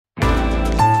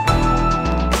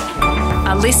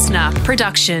listener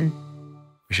production.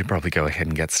 We should probably go ahead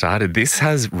and get started. This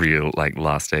has real,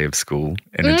 last day of school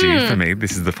energy for me.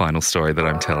 This is the final story that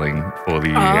I'm telling for the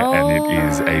year, and it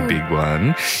is a big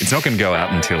one. It's not going to go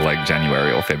out until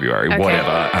January or February,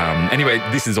 whatever. Anyway,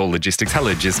 this is all logistics.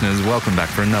 Hello, listeners. Welcome back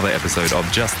for another episode of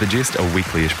Just the Gist, a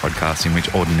weekly-ish podcast in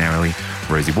which ordinarily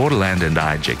Rosie Waterland and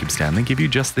I, Jacob Stanley, give you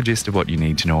just the gist of what you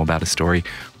need to know about a story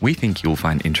we think you'll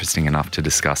find interesting enough to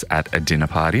discuss at a dinner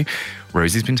party.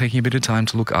 Rosie's been taking a bit of time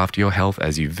to look after your health,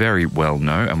 as you very well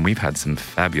know, and we've had some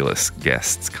fabulous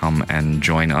guests come and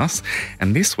join us.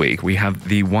 And this week we have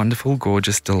the wonderful,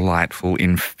 gorgeous, delightful,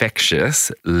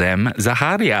 infectious Lem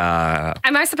Zaharia.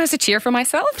 Am I supposed to cheer for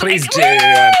myself? Please do.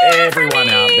 Everyone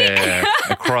out there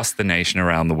across the nation,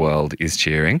 around the world is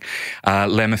cheering.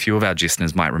 Lem, a few of our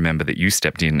listeners might remember that you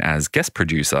stepped in as guest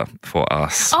producer for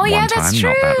us one time, that's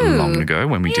not that true. long ago,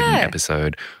 when we did an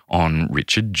episode on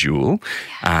Richard Jewell.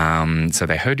 So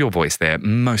they heard your voice there.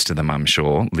 Most of them, I'm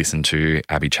sure, listened to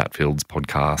Abby Chatfield's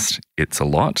podcast, It's a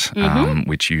Lot,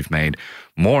 which you've made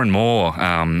more and more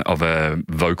of a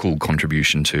vocal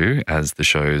contribution to as the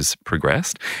show's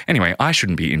progressed. Anyway, I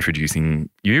shouldn't be introducing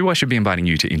you. I should be inviting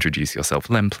you to introduce yourself.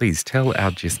 Lem, please tell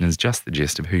our listeners just the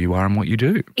gist of who you are and what you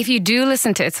do. If you do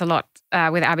listen to It's a Lot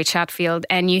with Abby Chatfield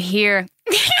and you hear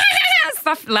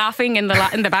stuff laughing in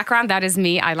the background, that is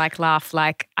me. I laugh.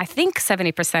 I think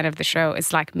 70% of the show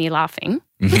is me laughing.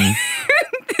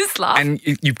 This laugh. And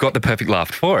you've got the perfect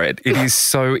laugh for it. It is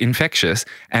so infectious.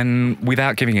 And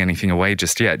without giving anything away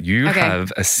just yet, you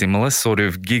have a similar sort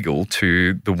of giggle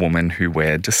to the woman who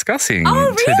we're discussing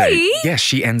today. Really? Yes,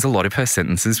 she ends a lot of her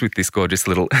sentences with this gorgeous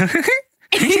little...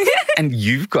 And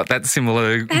you've got that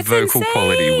similar vocal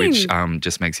quality, which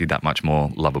just makes you that much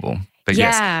more lovable. But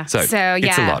yes, so it's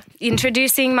a lot.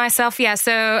 Introducing myself,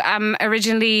 So I'm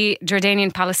originally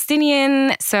Jordanian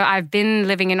Palestinian. So I've been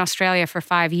living in Australia for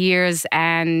 5 years,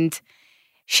 and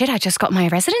I just got my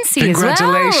residency as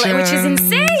well, which is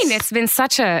insane. It's been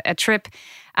such a trip.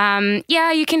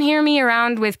 You can hear me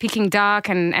around with Peking Duck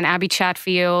and Abby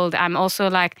Chatfield. I'm also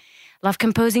love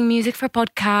composing music for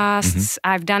podcasts.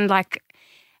 I've done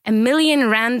a million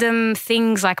random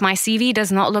things. My CV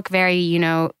does not look very,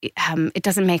 it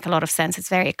doesn't make a lot of sense. It's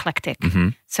very eclectic.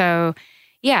 So,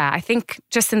 I think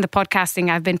just in the podcasting,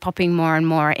 I've been popping more and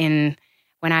more in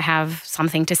when I have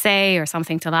something to say or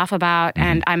something to laugh about.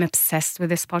 And I'm obsessed with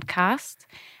this podcast.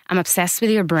 I'm obsessed with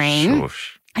your brain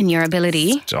and your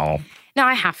ability. Stop. No,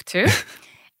 I have to.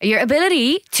 Your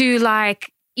ability to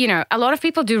a lot of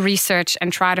people do research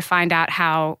and try to find out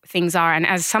how things are. And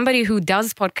as somebody who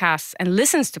does podcasts and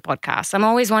listens to podcasts, I'm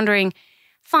always wondering,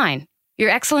 fine,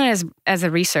 you're excellent as a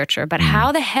researcher, but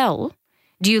how the hell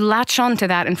do you latch on to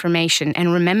that information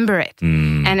and remember it?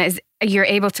 And as you're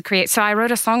able to create. So I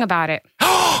wrote a song about it.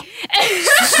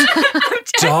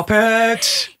 Stop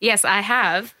it. Yes, I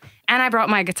have. And I brought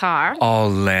my guitar. Oh,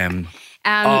 Lem.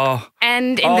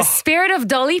 And in the spirit of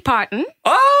Dolly Parton...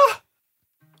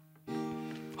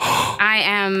 I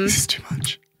am... This is too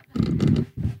much.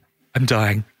 I'm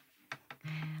dying.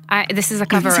 This is a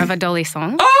cover of a Dolly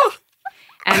song.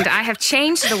 And I have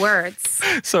changed the words.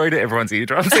 Sorry to everyone's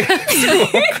eardrums.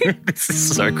 This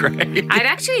is so great. I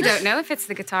actually don't know if it's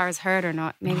the guitar is heard or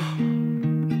not. Maybe.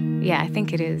 Yeah, I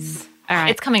think it is. All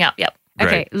right. It's coming up, yep.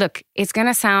 Okay, look, it's going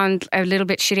to sound a little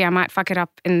bit shitty. I might fuck it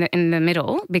up in the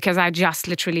middle because I just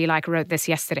literally wrote this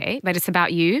yesterday. But it's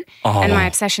about you and my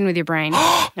obsession with your brain.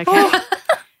 Okay.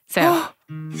 So,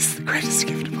 this is the greatest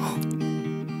gift of all.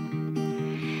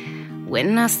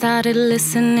 When I started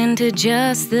listening to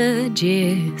Just the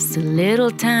Gist, a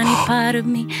little tiny part of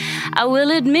me, I will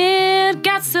admit,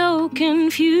 got so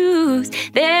confused.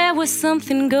 There was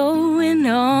something going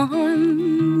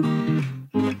on.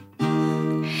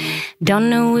 Don't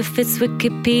know if it's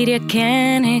Wikipedia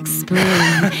can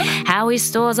explain how he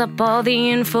stores up all the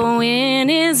info in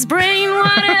his brain.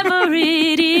 Whatever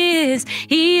it is,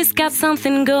 he's got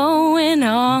something going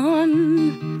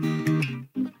on.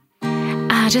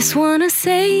 I just want to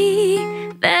say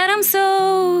that I'm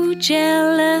so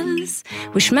jealous.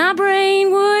 Wish my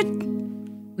brain would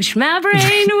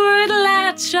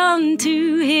latch on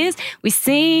to his. We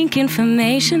sync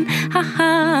information,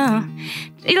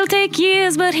 It'll take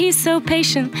years, but he's so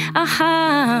patient.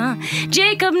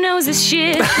 Jacob knows his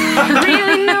shit,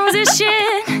 really knows his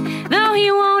shit, though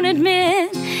he won't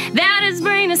admit that his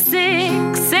brain is sick.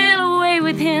 Sail away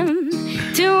with him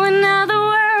to another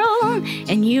world,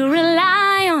 and you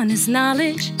rely on his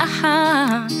knowledge.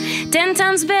 10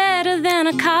 times better than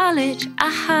a college.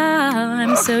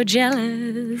 I'm so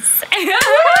jealous.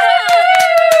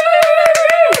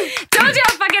 Told you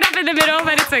I'll fuck it up in the middle,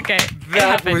 but it's okay.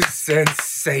 That was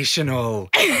sensational.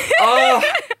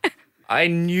 I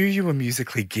knew you were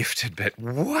musically gifted, but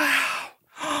wow.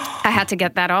 I had to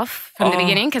get that off from the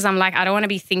beginning because I'm like, I don't want to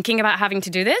be thinking about having to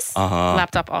do this.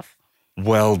 Laptop off.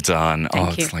 Well done.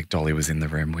 Thank you. It's like Dolly was in the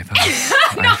room with us.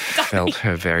 I felt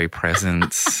her very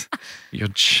presence. You're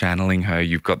channeling her.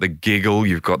 You've got the giggle.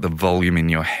 You've got the volume in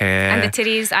your hair. And the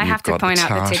titties. I have to point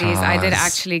out the titties. I did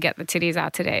actually get the titties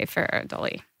out today for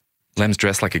Dolly. Lem's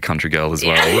dressed like a country girl as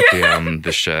well with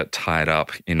the shirt tied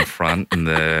up in front and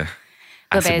the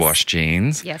acid wash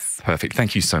jeans. Yes. Perfect.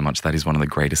 Thank you so much. That is one of the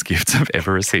greatest gifts I've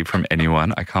ever received from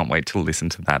anyone. I can't wait to listen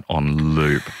to that on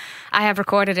loop. I have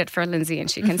recorded it for Lindsay and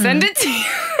she can send it to you.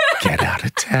 Get out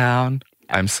of town.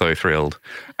 I'm so thrilled.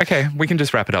 Okay, we can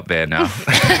just wrap it up there now.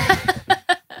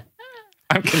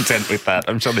 I'm content with that.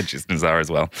 I'm sure the listeners are as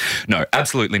well. No,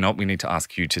 absolutely not. We need to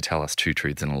ask you to tell us 2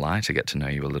 truths and a lie to get to know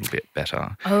you a little bit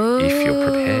better. If you're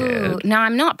prepared. No,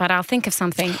 I'm not, but I'll think of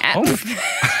something.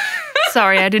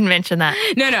 Sorry, I didn't mention that.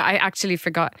 No, I actually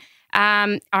forgot.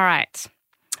 All right.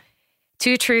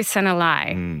 2 truths and a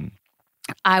lie.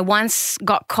 I once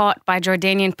got caught by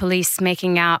Jordanian police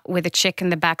making out with a chick in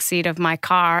the backseat of my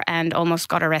car and almost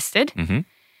got arrested.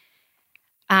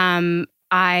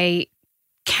 I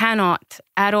cannot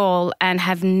at all and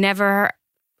have never,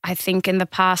 I think in the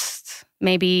past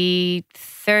maybe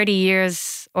 30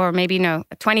 years or maybe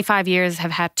 25 years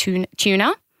have had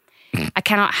tuna. I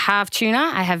cannot have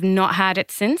tuna. I have not had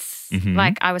it since.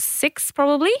 Like I was 6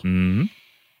 probably.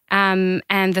 And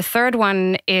the third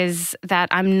one is that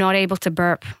I'm not able to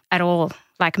burp at all,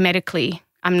 like medically.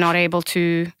 I'm not able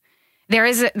to. There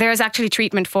is actually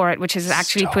treatment for it, which is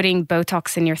actually putting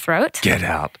Botox in your throat. Get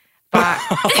out. But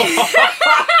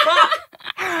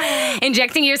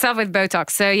injecting yourself with Botox.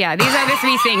 So yeah, these are the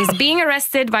 3 things. Being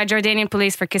arrested by Jordanian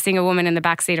police for kissing a woman in the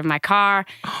backseat of my car.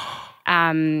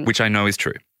 Which I know is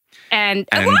true. And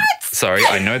what? Sorry,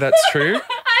 I know that's true.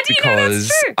 Because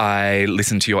I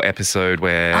listened to your episode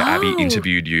where Abby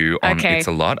interviewed you on It's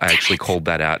a Lot. I actually called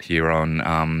that out here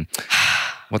on,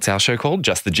 what's our show called?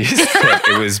 Just the Gist.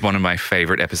 It was one of my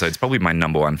favorite episodes, probably my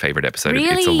number 1 favorite episode of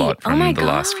It's a Lot from the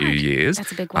last few years.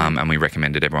 That's a big one. And we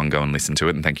recommended everyone go and listen to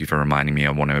it. And thank you for reminding me.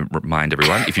 I want to remind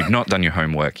everyone, if you've not done your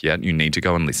homework yet, you need to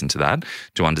go and listen to that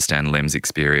to understand Lem's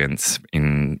experience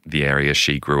in the area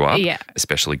she grew up,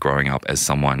 especially growing up as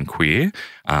someone queer,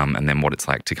 and then what it's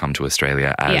like to come to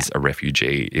Australia as a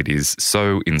refugee. It is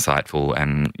so insightful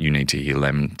and you need to hear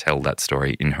Lem tell that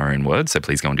story in her own words. So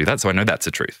please go and do that. So I know that's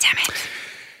the truth. Damn it.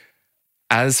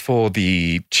 As for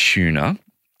the tuna,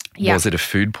 was it a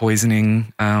food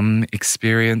poisoning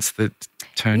experience that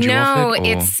turned you off it?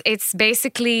 No, it's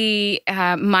basically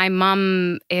my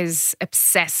mum is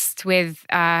obsessed with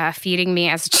feeding me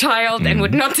as a child and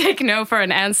would not take no for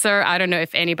an answer. I don't know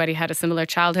if anybody had a similar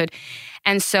childhood.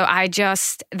 And so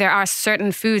there are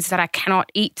certain foods that I cannot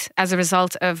eat as a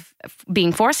result of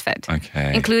being force-fed,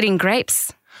 including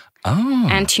grapes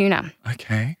and tuna.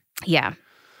 Okay. Yeah.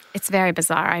 It's very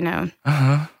bizarre, I know.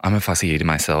 I'm a fussy eater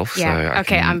myself. Yeah.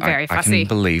 So I'm very fussy. I can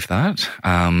believe that.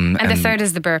 And the third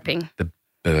is the burping. The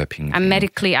burping.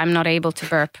 I'm not able to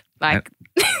burp.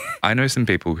 I know some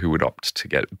people who would opt to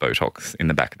get Botox in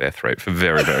the back of their throat for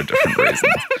very, very different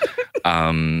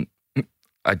reasons.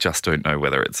 I just don't know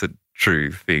whether it's a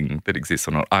true thing that exists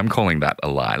or not. I'm calling that a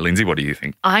lie. Lindsay, what do you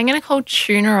think? I'm going to call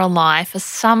tuna a lie. For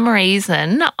some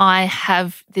reason, I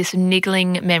have this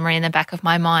niggling memory in the back of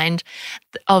my mind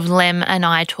of Lem and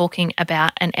I talking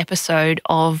about an episode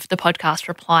of the podcast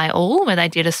Reply All where they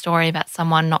did a story about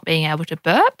someone not being able to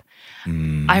burp.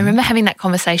 I remember having that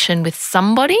conversation with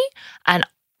somebody and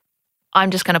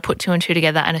I'm just going to put 2 and 2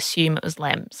 together and assume it was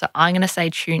Lem. So I'm going to say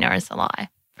tuna is a lie.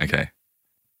 Okay.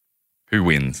 Who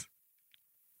wins?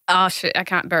 Oh, shit, I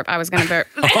can't burp. I was going to burp.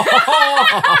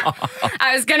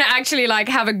 I was going to actually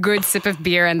have a good sip of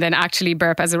beer and then actually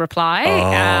burp as a reply.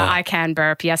 I can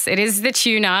burp. Yes, it is the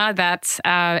tuna that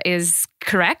is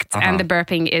correct and the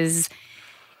burping is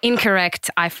incorrect.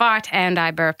 I fart and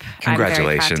I burp.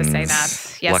 Congratulations. I'm very proud to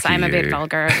say that. Yes, Lucky I'm a bit you.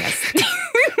 vulgar. Yes.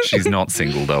 She's not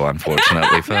single though,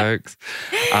 unfortunately, folks.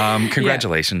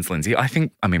 Congratulations, Lindsay. I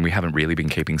mean, we haven't really been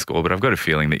keeping score, but I've got a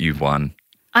feeling that you've won.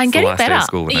 I'm it's getting the last better. day of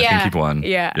school and I think you've won.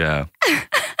 Yeah.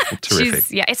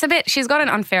 Terrific. She's got an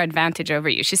unfair advantage over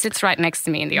you. She sits right next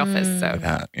to me in the office. So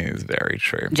That is very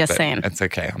true. Just saying. It's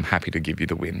okay. I'm happy to give you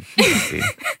the win.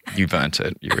 You've earned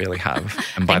it. You really have.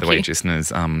 And by the way,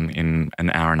 listeners, in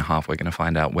an hour and a half, we're going to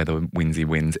find out whether Winsy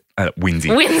wins.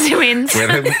 Winsy wins.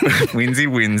 Whether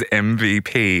Winsy wins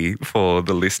MVP for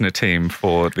the listener team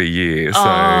for the year. So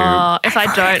if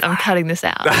I don't, I'm cutting this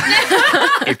out.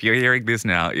 if you're hearing this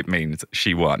now, it means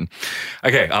she won.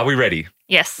 Okay, are we ready?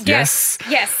 Yes. yes.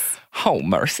 Oh,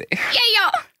 mercy.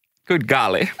 Yeah. Good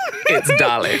golly. It's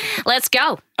Dolly. Let's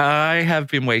go. I have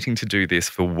been waiting to do this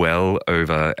for well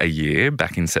over a year.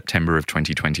 Back in September of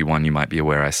 2021, you might be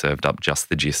aware I served up Just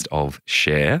the Gist of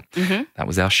Share. Mm-hmm. That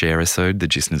was our Share-isode. The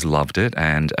Gistners loved it,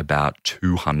 and about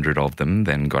 200 of them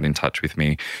then got in touch with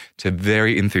me to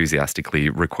very enthusiastically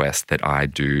request that I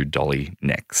do Dolly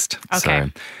next. Okay.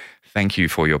 So thank you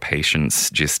for your patience,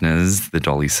 Gistners. The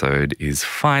Dolly-sode is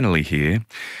finally here.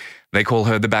 They call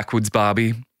her the Backwoods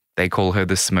Barbie. They call her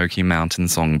the Smoky Mountain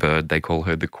Songbird. They call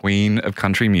her the Queen of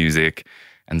Country Music.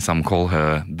 And some call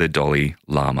her the Dolly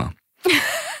Llama.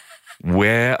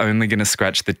 We're only going to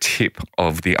scratch the tip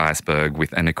of the iceberg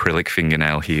with an acrylic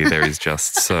fingernail here. There is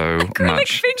just so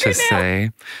much to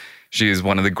say. She is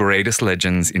one of the greatest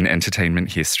legends in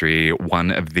entertainment history,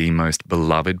 one of the most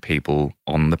beloved people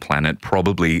on the planet,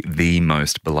 probably the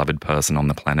most beloved person on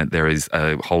the planet. There is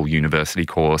a whole university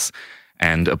course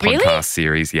and a podcast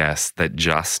series, yes, that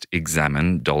just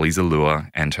examine Dolly's allure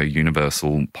and her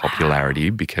universal popularity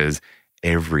because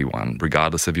everyone,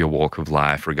 regardless of your walk of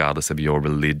life, regardless of your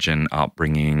religion,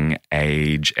 upbringing,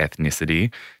 age,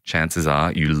 ethnicity, chances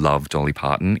are you love Dolly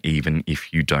Parton even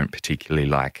if you don't particularly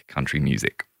like country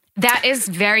music. That is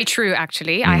very true,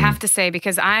 actually, I have to say,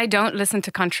 because I don't listen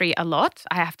to country a lot,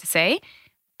 I have to say,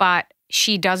 but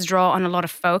she does draw on a lot of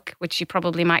folk, which she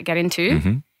probably might get into.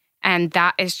 Mm-hmm. And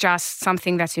that is just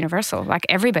something that's universal. Like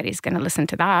everybody's going to listen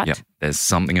to that. Yeah, there's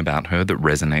something about her that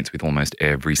resonates with almost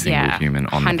every single human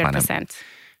on 100%. The planet.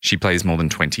 She plays more than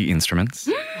 20 instruments.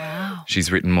 Wow.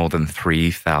 She's written more than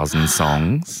 3,000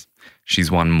 songs. She's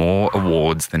won more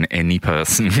awards than any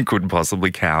person could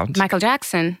possibly count. Michael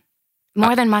Jackson.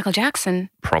 More than Michael Jackson.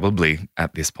 Probably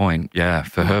at this point, yeah.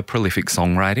 For her prolific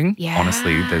songwriting,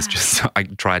 honestly, there's just, I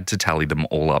tried to tally them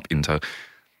all up into...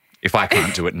 If I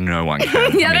can't do it, no one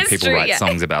can. People true, write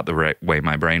songs about the way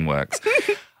my brain works.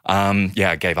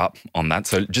 I gave up on that.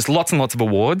 So just lots and lots of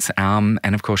awards. And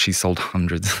of course, she's sold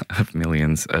hundreds of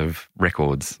millions of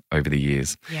records over the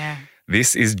years. Yeah.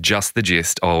 This is just the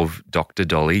gist of Dr.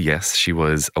 Dolly. Yes, she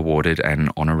was awarded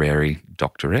an honorary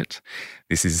doctorate.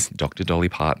 This is Dr. Dolly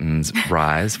Parton's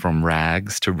rise from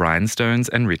rags to rhinestones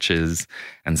and riches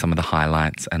and some of the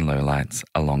highlights and lowlights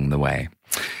along the way.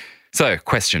 So,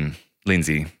 question,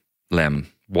 Lindsay,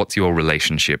 Lem, what's your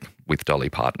relationship with Dolly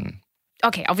Parton?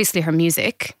 Okay, obviously her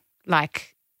music.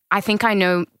 Like, I think I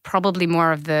know probably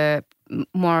more of the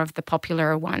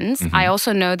popular ones. Mm-hmm. I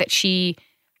also know that she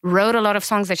wrote a lot of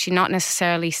songs that she not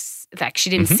necessarily, like she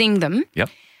didn't sing them. Yep.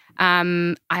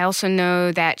 I also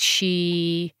know that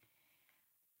she,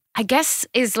 I guess,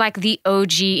 is like the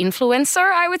OG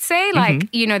influencer, I would say. Like,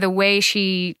 you know, the way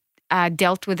she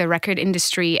dealt with the record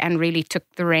industry and really took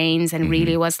the reins and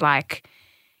really was like,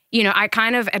 you know, I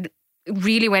kind of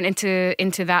really went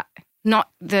into that, not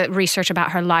the research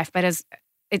about her life, but as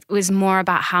it was more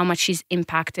about how much she's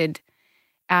impacted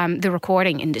the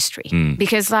recording industry.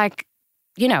 Because like,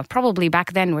 you know, probably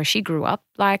back then where she grew up,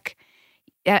 like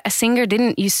a singer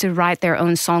didn't used to write their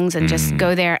own songs and just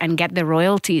go there and get the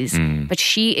royalties. But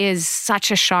she is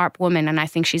such a sharp woman, and I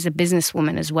think she's a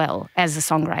businesswoman as well as a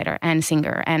songwriter and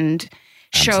singer and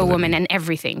showwoman and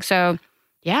everything. So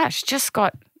yeah, she's just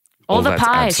got all the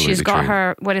pies. She's got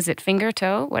her, what is it, finger,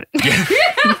 toe? What?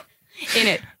 In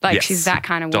it. Like yes. she's that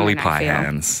kind of Dolly woman, pie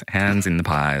hands in the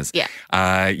pies.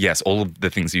 Yeah. Yes, all of the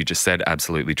things you just said,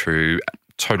 absolutely true.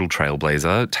 Total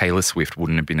trailblazer. Taylor Swift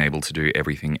wouldn't have been able to do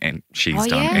everything she's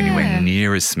done anywhere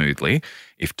near as smoothly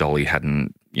if Dolly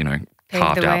hadn't, you know,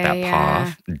 carved out that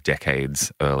path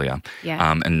decades earlier.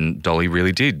 Yeah. And Dolly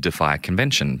really did defy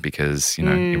convention because, you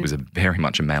know, it was very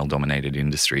much a male-dominated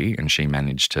industry and she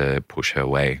managed to push her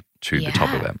way to the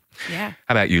top of it. Yeah.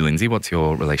 How about you, Lindsay? What's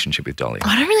your relationship with Dolly?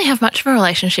 I don't really have much of a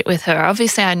relationship with her.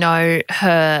 Obviously, I know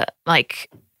her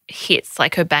like hits,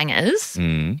 like her bangers,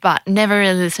 but never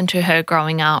really listened to her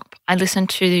growing up. I listened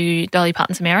to Dolly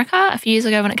Parton's America a few years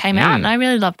ago when it came out, and I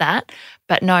really loved that.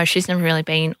 But no, she's never really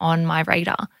been on my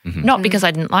radar. Not because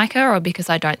I didn't like her or because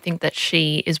I don't think that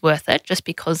she is worth it, just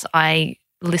because I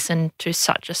listen to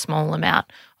such a small amount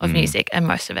of music and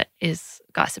most of it is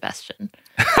Guy Sebastian.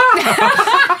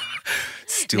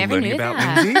 Still Never learning knew about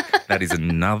that. Lindsay. That is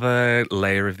another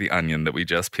layer of the onion that we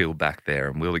just peeled back there,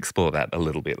 and we'll explore that a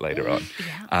little bit later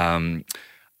on.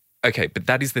 Okay, but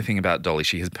that is the thing about Dolly.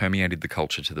 She has permeated the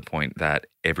culture to the point that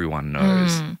everyone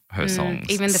knows her songs,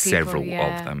 even the people, several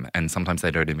of them. And sometimes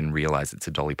they don't even realize it's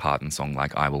a Dolly Parton song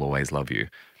like I Will Always Love You.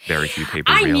 Very few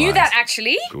people realize. I knew that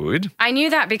actually. Good. I knew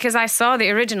that because I saw the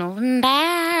original,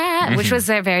 which was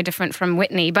very different from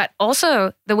Whitney. But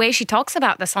also the way she talks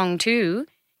about the song too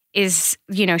is,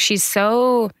 you know, she's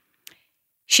so,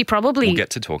 she probably. We'll get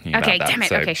to talking about that. Okay, damn it.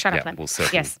 So, okay, shut up then. We'll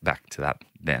circle back to that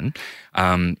then.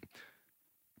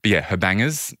 But yeah, her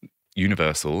bangers,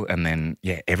 universal. And then,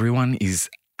 everyone is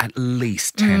at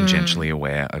least tangentially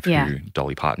aware of who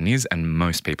Dolly Parton is. And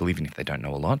most people, even if they don't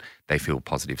know a lot, they feel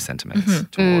positive sentiments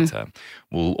towards her.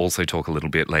 We'll also talk a little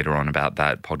bit later on about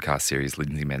that podcast series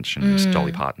Lindsay mentioned,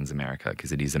 Dolly Parton's America,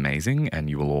 because it is amazing and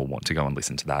you will all want to go and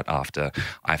listen to that after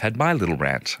I've had my little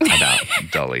rant about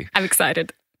Dolly. I'm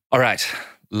excited. All right,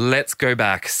 let's go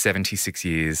back 76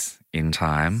 years in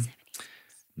time.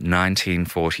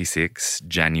 1946,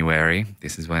 January.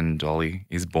 This is when Dolly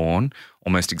is born,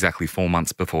 almost exactly 4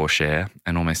 months before Cher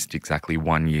and almost exactly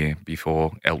 1 year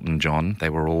before Elton John. They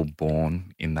were all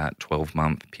born in that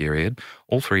 12-month period.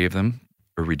 All three of them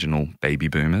original baby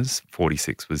boomers.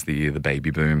 46 was the year the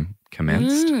baby boom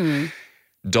commenced.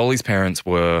 Dolly's parents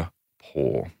were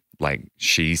poor. Like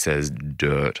she says,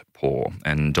 dirt poor.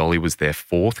 And Dolly was their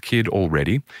fourth kid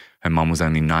already. Her mum was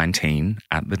only 19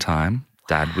 at the time.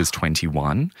 Dad was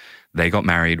 21. They got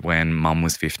married when mum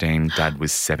was 15, dad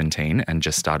was 17, and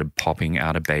just started popping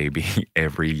out a baby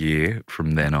every year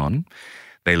from then on.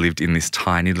 They lived in this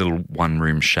tiny little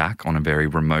one-room shack on a very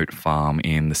remote farm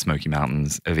in the Smoky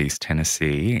Mountains of East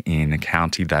Tennessee in a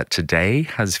county that today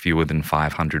has fewer than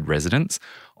 500 residents,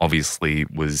 obviously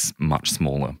was much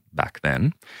smaller back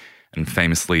then. And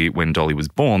famously, when Dolly was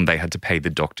born, they had to pay the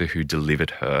doctor who delivered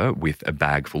her with a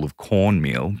bag full of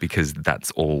cornmeal because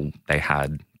that's all they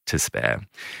had to spare.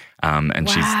 And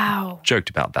she's joked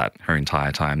about that her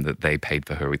entire time, that they paid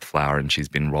for her with flour and she's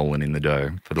been rolling in the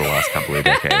dough for the last couple of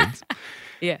decades.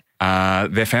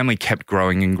 Their family kept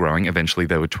growing and growing. Eventually,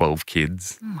 there were 12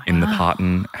 kids in the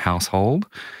Parton household.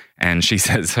 And she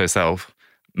says herself,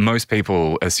 most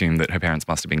people assume that her parents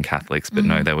must have been Catholics, but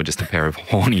no, they were just a pair of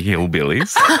horny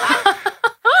hillbillies.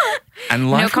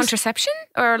 And no contraception?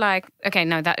 Or I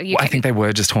think they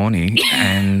were just horny.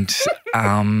 And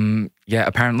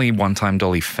apparently one time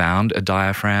Dolly found a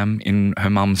diaphragm in her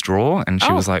mum's drawer and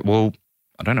she was like, well,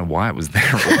 I don't know why it was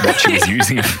there or what she was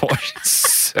using it for. She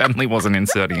certainly wasn't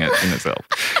inserting it in herself.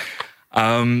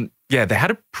 They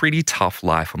had a pretty tough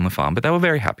life on the farm, but they were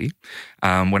very happy.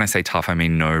 When I say tough, I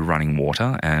mean no running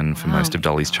water. And for most of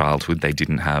Dolly's childhood, they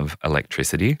didn't have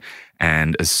electricity.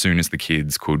 And as soon as the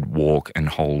kids could walk and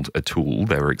hold a tool,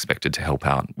 they were expected to help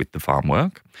out with the farm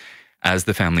work. As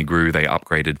the family grew, they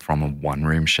upgraded from a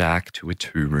one-room shack to a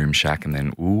two-room shack and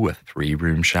then, a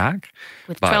three-room shack.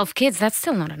 With 12 kids, that's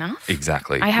still not enough.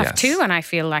 Exactly. I have two and I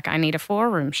feel like I need a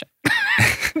four-room shack.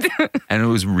 And it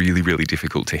was really, really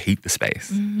difficult to heat the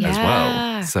space as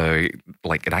well. So,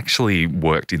 it actually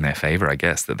worked in their favour, I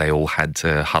guess, that they all had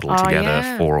to huddle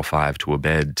together 4 or 5 to a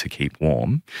bed to keep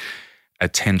warm.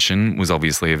 Attention was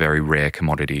obviously a very rare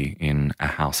commodity in a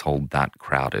household that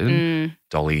crowded.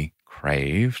 Dolly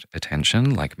craved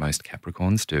attention like most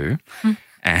Capricorns do.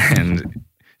 And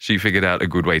she figured out a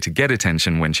good way to get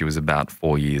attention when she was about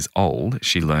 4 years old.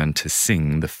 She learned to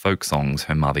sing the folk songs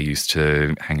her mother used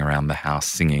to hang around the house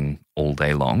singing all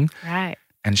day long. Right.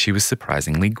 And she was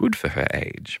surprisingly good for her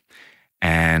age.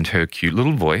 And her cute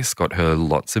little voice got her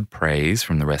lots of praise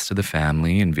from the rest of the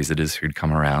family and visitors who'd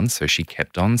come around. So she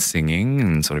kept on singing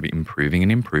and sort of improving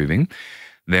and improving.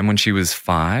 Then when she was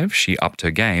 5, she upped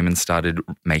her game and started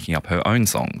making up her own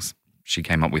songs. She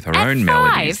came up with her own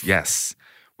melodies. Yes,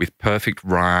 with perfect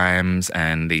rhymes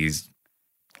and these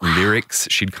lyrics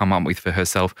she'd come up with for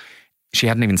herself. She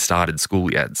hadn't even started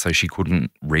school yet, so she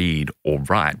couldn't read or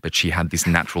write, but she had this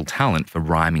natural talent for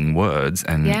rhyming words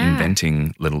and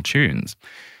inventing little tunes.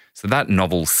 So that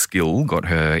novel skill got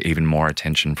her even more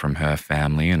attention from her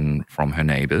family and from her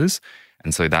neighbours.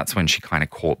 And so that's when she kind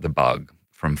of caught the bug.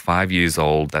 From 5 years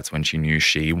old, that's when she knew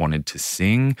she wanted to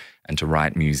sing and to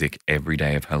write music every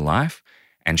day of her life.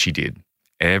 And she did.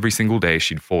 Every single day,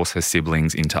 she'd force her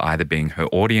siblings into either being her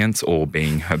audience or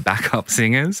being her backup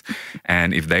singers.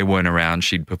 And if they weren't around,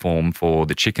 she'd perform for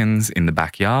the chickens in the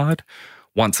backyard.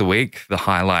 Once a week, the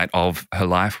highlight of her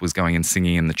life was going and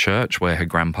singing in the church where her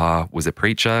grandpa was a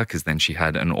preacher, because then she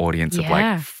had an audience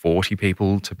of 40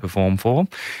 people to perform for.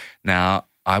 Now,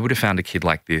 I would have found a kid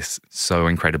like this so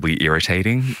incredibly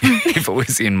irritating if it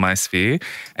was in my sphere.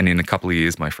 And in a couple of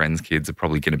years, my friends' kids are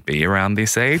probably going to be around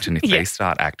this age. And if they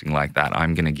start acting like that,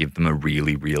 I'm going to give them a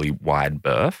really, really wide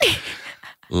berth.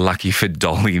 Lucky for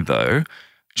Dolly, though,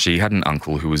 she had an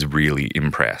uncle who was really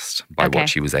impressed by what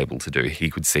she was able to do. He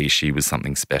could see she was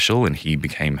something special and he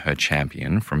became her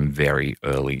champion from very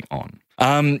early on.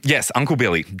 Yes, Uncle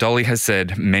Billy. Dolly has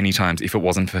said many times if it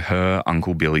wasn't for her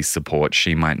Uncle Billy's support,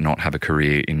 she might not have a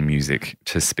career in music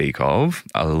to speak of.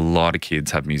 A lot of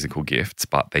kids have musical gifts,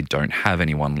 but they don't have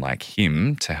anyone like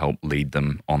him to help lead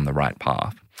them on the right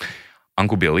path.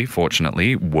 Uncle Billy,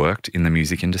 fortunately, worked in the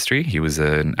music industry. He was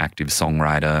an active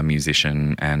songwriter,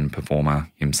 musician, and performer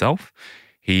himself.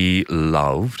 He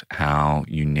loved how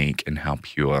unique and how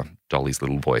pure Dolly's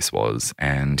little voice was,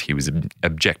 and he was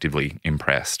objectively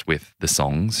impressed with the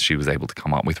songs she was able to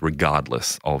come up with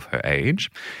regardless of her age.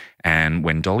 And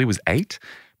when Dolly was 8,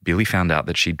 Billy found out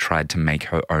that she'd tried to make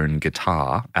her own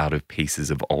guitar out of pieces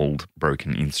of old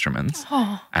broken instruments.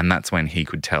 Oh. And that's when he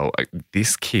could tell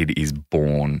this kid is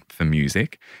born for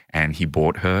music. And he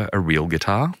bought her a real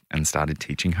guitar and started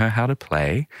teaching her how to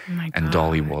play. Oh my God. And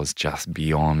Dolly was just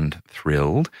beyond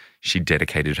thrilled. She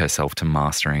dedicated herself to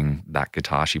mastering that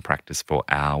guitar. She practiced for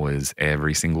hours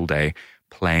every single day,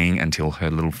 playing until her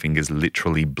little fingers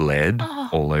literally bled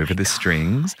all over the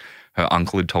strings. Her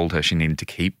uncle had told her she needed to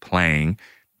keep playing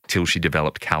till she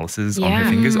developed calluses on her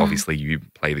fingers. Obviously, you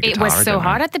play the guitar. It was so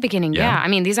hard at the beginning. Yeah. I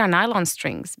mean, these are nylon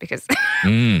strings because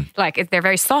they're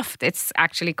very soft. It's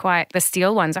actually quite, the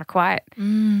steel ones are quite.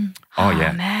 Oh,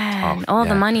 yeah. Man. Tough. All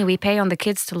the money we pay on the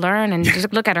kids to learn, and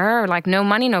just look at her, like no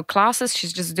money, no classes.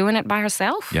 She's just doing it by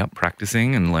herself. Yep,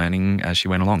 practicing and learning as she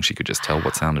went along. She could just tell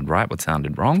what sounded right, what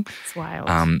sounded wrong. It's wild.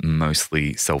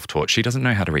 Mostly self-taught. She doesn't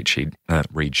know how to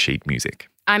read sheet music.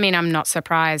 I mean, I'm not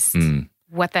surprised.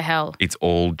 What the hell? It's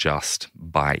all just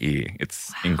by ear.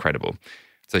 It's incredible.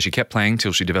 So she kept playing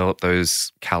till she developed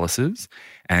those calluses,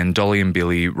 and Dolly and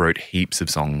Billy wrote heaps of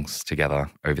songs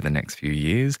together over the next few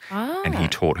years. And he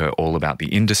taught her all about the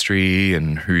industry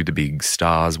and who the big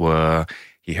stars were.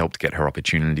 He helped get her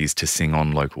opportunities to sing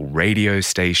on local radio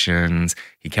stations.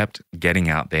 He kept getting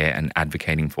out there and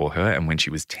advocating for her. And when she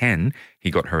was 10,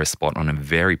 he got her a spot on a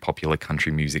very popular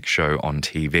country music show on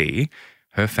TV.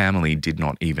 Her family did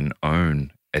not even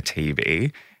own a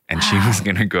TV, and she was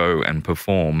going to go and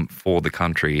perform for the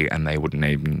country, and they wouldn't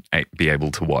even be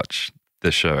able to watch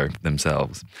the show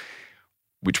themselves,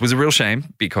 which was a real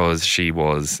shame because she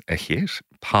was a hit,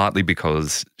 partly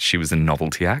because she was a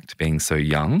novelty act being so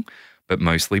young, but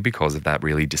mostly because of that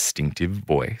really distinctive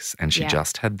voice. And she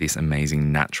just had this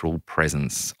amazing natural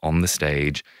presence on the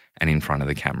stage and in front of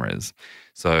the cameras.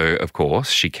 So, of course,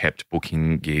 she kept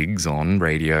booking gigs on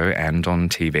radio and on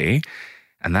TV.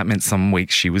 And that meant some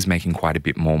weeks she was making quite a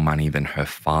bit more money than her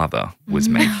father was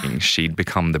making. She'd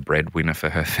become the breadwinner for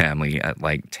her family at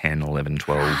like 10, 11,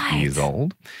 12 years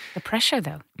old. The pressure,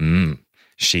 though.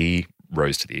 She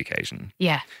rose to the occasion.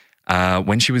 Yeah.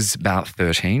 When she was about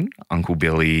 13, Uncle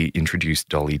Billy introduced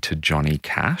Dolly to Johnny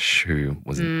Cash, who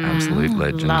was an absolute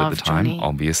legend at the time,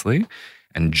 obviously.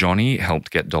 And Johnny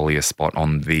helped get Dolly a spot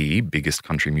on the biggest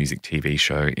country music TV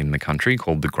show in the country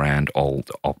called The Grand Ole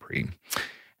Opry.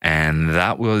 And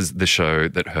that was the show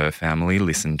that her family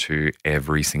listened to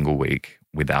every single week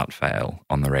without fail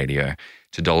on the radio.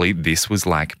 To Dolly, this was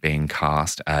like being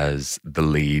cast as the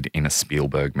lead in a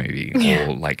Spielberg movie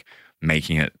or like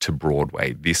making it to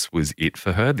Broadway. This was it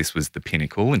for her. This was the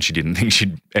pinnacle, and she didn't think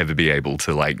she'd ever be able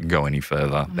to like go any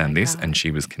further than this, and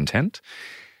she was content.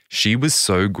 She was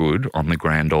so good on the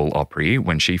Grand Ole Opry,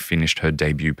 when she finished her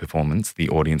debut performance, the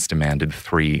audience demanded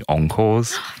 3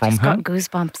 encores from her. Got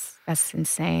goosebumps. That's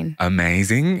insane.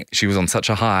 Amazing. She was on such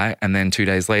a high, and then 2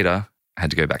 days later,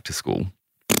 had to go back to school.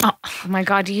 Oh my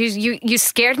God, you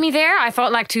scared me there. I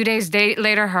thought like 2 days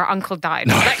later her uncle died.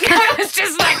 No. Like, I was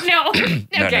just like,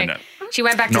 no. Okay. No. She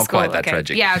went back to Not school. quite that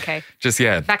tragic. Yeah, okay. Just,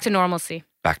 back to normalcy.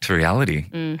 Back to reality.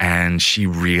 And she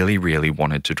really, really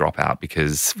wanted to drop out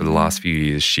because for the last few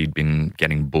years she'd been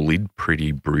getting bullied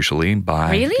pretty brutally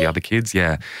by the other kids.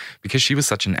 Yeah, because she was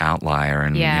such an outlier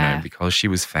and, you know, because she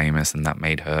was famous and that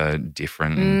made her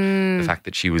different. And the fact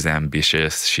that she was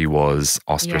ambitious, she was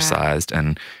ostracized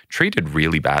and treated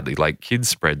really badly. Like kids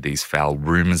spread these foul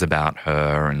rumors about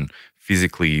her and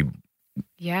physically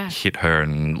hit her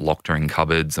and locked her in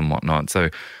cupboards and whatnot. So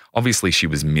obviously she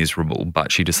was miserable,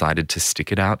 but she decided to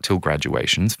stick it out till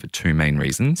graduations for 2 main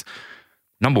reasons.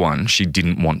 Number one, she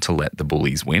didn't want to let the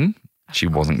bullies win. She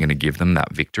wasn't going to give them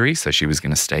that victory, so she was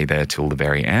going to stay there till the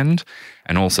very end.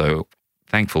 And also,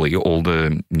 thankfully, all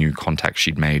the new contacts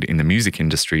she'd made in the music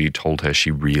industry told her she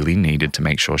really needed to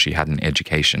make sure she had an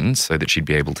education so that she'd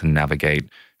be able to navigate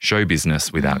show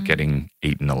business without getting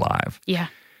eaten alive. Yeah.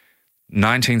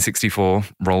 1964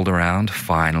 rolled around,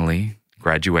 finally.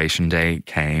 Graduation day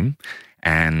came,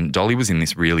 and Dolly was in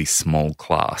this really small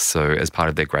class. So as part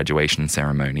of their graduation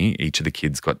ceremony, each of the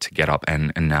kids got to get up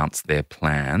and announce their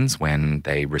plans when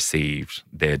they received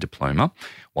their diploma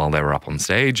while they were up on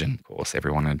stage. And of course,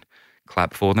 everyone had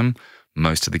clapped for them.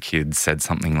 Most of the kids said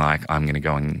something like, I'm going to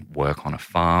go and work on a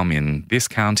farm in this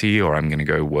county, or I'm going to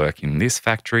go work in this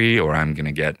factory, or I'm going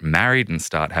to get married and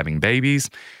start having babies.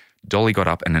 Dolly got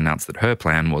up and announced that her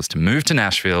plan was to move to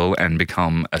Nashville and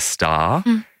become a star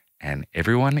and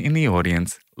everyone in the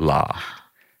audience laughed,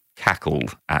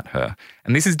 cackled at her.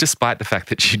 And this is despite the fact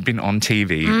that she'd been on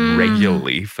TV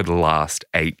regularly for the last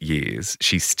 8 years.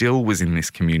 She still was in this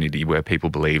community where people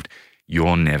believed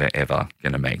you're never, ever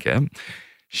going to make it.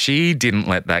 She didn't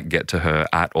let that get to her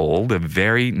at all. The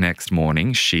very next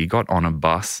morning, she got on a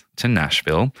bus to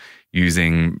Nashville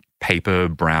using paper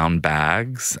brown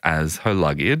bags as her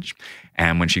luggage.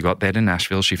 And when she got there to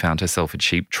Nashville, she found herself a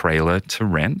cheap trailer to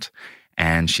rent.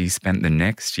 And she spent the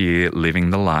next year living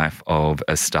the life of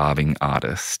a starving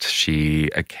artist. She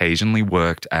occasionally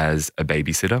worked as a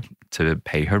babysitter to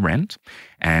pay her rent,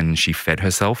 and she fed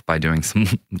herself by doing some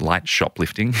light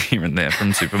shoplifting here and there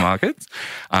from supermarkets.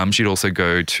 She'd also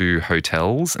go to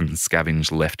hotels and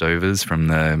scavenge leftovers from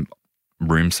the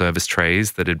room service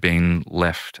trays that had been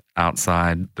left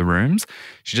outside the rooms.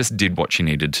 She just did what she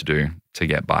needed to do to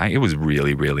get by. It was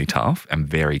really, really tough and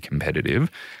very competitive.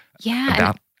 Yeah.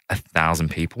 About 1,000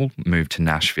 people move to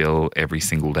Nashville every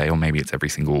single day, or maybe it's every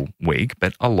single week,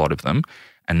 but a lot of them,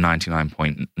 and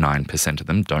 99.9% of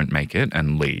them don't make it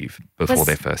and leave before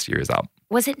their first year is up.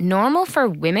 Was it normal for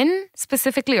women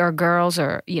specifically, or girls,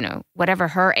 or, whatever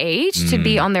her age, to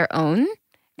be on their own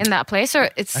in that place? Or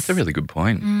That's a really good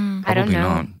point. I Probably don't know.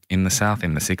 not. In the South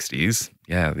in the 60s,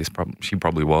 she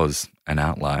probably was an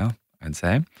outlier, I'd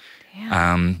say.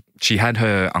 Yeah. She had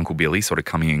her Uncle Billy sort of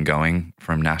coming and going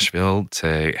from Nashville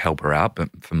to help her out, but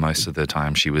for most of the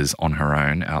time she was on her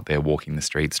own out there walking the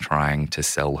streets trying to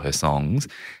sell her songs,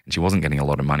 and she wasn't getting a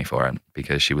lot of money for it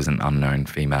because she was an unknown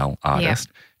female artist.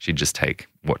 Yeah. She'd just take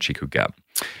what she could get.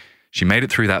 She made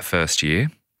it through that first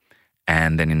year,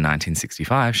 and then in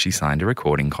 1965 she signed a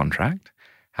recording contract.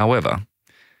 However,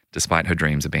 despite her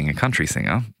dreams of being a country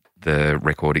singer, the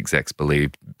record execs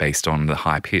believed, based on the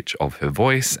high pitch of her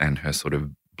voice and her sort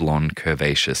of blonde,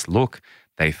 curvaceous look,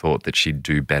 they thought that she'd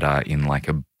do better in like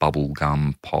a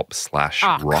bubblegum pop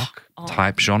 / rock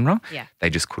type genre. Yeah. They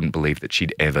just couldn't believe that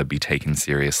she'd ever be taken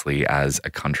seriously as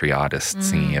a country artist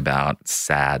singing about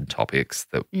sad topics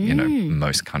that,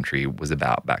 most country was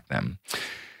about back then.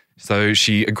 So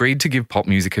she agreed to give pop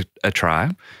music a try.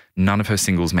 None of her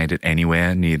singles made it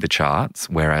anywhere near the charts,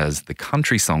 whereas the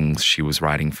country songs she was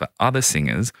writing for other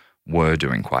singers were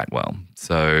doing quite well.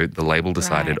 So the label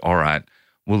decided, all right,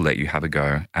 we'll let you have a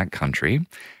go at country.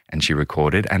 And she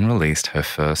recorded and released her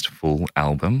first full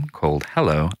album called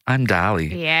Hello, I'm Dolly.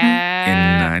 Yeah.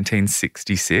 In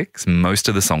 1966. Most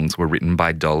of the songs were written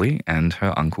by Dolly and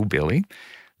her Uncle Billy.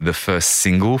 The first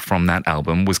single from that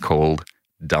album was called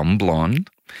Dumb Blonde.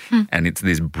 And it's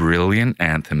this brilliant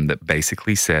anthem that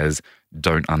basically says,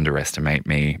 don't underestimate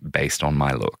me based on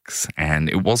my looks. And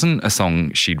it wasn't a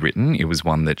song she'd written. It was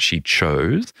one that she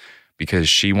chose because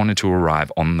she wanted to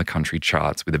arrive on the country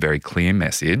charts with a very clear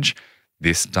message.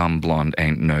 This dumb blonde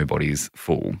ain't nobody's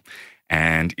fool.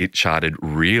 And it charted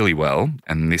really well.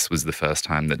 And this was the first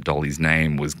time that Dolly's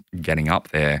name was getting up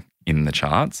there in the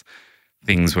charts.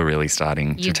 Things were really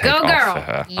starting to take off for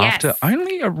her after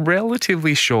only a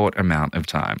relatively short amount of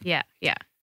time. Yeah.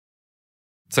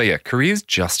 So career's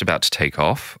just about to take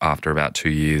off after about 2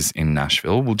 years in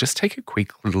Nashville. We'll just take a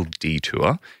quick little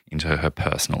detour into her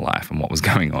personal life and what was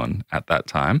going on at that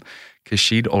time, because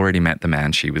she'd already met the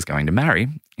man she was going to marry.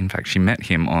 In fact, she met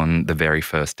him on the very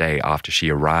first day after she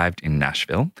arrived in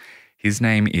Nashville. His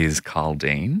name is Carl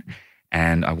Dean.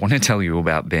 And I want to tell you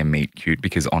about their meet cute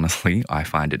because honestly, I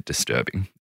find it disturbing.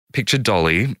 Picture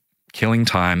Dolly killing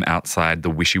time outside the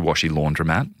wishy-washy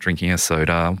laundromat, drinking a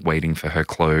soda, waiting for her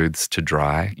clothes to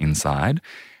dry inside.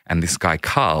 And this guy,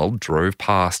 Carl, drove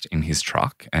past in his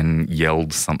truck and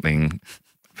yelled something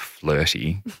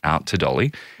flirty out to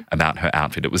Dolly about her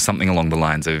outfit. It was something along the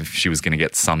lines of she was going to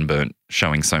get sunburnt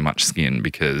showing so much skin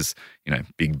because,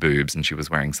 big boobs, and she was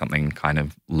wearing something kind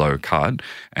of low cut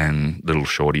and little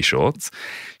shorty shorts.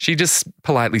 She just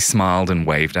politely smiled and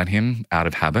waved at him out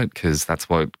of habit because that's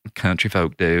what country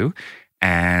folk do.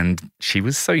 And she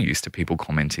was so used to people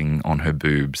commenting on her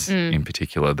boobs in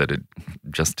particular that it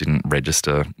just didn't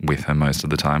register with her most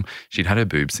of the time. She'd had her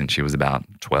boobs since she was about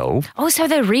 12. Oh, so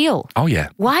they're real? Oh, yeah.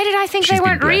 Why did I think they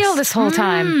weren't real this whole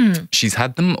time? She's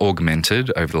had them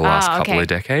augmented over the last couple of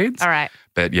decades. All right.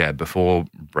 But before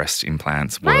breast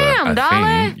implants were a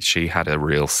thing, she had a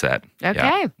real set.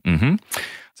 Okay. Yeah.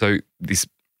 So this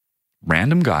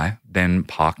random guy then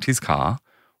parked his car,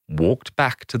 walked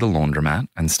back to the laundromat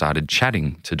and started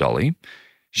chatting to Dolly.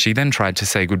 She then tried to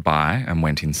say goodbye and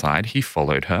went inside. He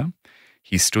followed her.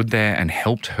 He stood there and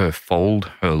helped her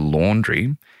fold her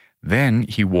laundry. Then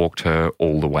he walked her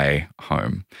all the way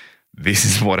home. this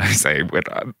is what I say,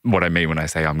 what I mean when I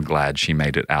say I'm glad she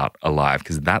made it out alive,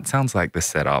 because that sounds like the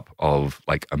setup of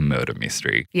like a murder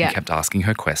mystery. Yeah. He kept asking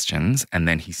her questions, and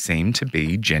then he seemed to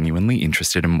be genuinely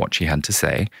interested in what she had to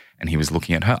say, and he was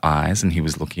looking at her eyes and he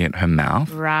was looking at her mouth.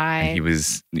 Right. And he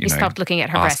was, He stopped looking at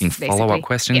her asking breasts, follow-up basically.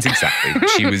 questions. Yeah. Exactly.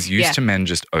 She was used Yeah. to men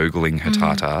just ogling her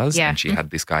tartars, Yeah. and she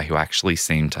had this guy who actually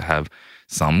seemed to have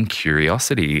some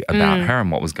curiosity about her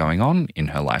and what was going on in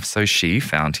her life. So she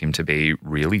found him to be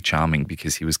really charming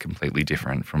because he was completely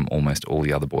different from almost all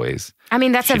the other boys. I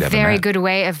mean, that's a she'd ever very met. good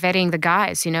way of vetting the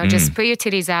guys, you know, just put your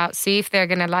titties out, see if they're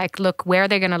going to like look where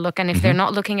they're going to look. And if they're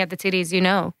not looking at the titties, you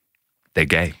know. They're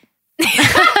gay.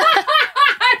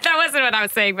 That wasn't what I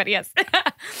was saying, but yes.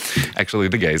 Actually,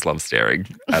 the gays love staring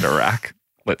at a rack.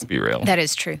 Let's be real. That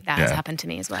is true. That has Yeah. happened to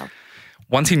me as well.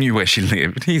 Once he knew where she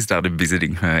lived, he started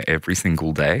visiting her every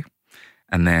single day.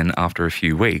 And then after a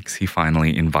few weeks, he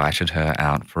finally invited her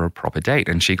out for a proper date.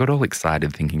 And she got all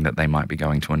excited thinking that they might be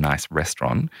going to a nice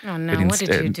restaurant. Oh no, But what did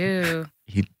you instead, do?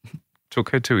 He took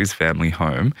her to his family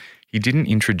home. He didn't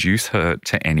introduce her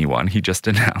to anyone. He just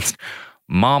announced,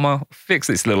 Mama, fix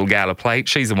this little gal a plate.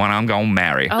 She's the one I'm going to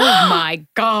marry. Oh my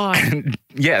God.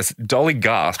 Yes, Dolly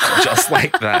gasped just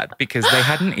like that because they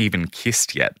hadn't even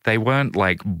kissed yet. They weren't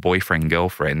like boyfriend,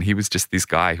 girlfriend. He was just this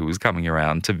guy who was coming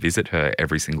around to visit her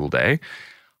every single day.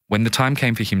 When the time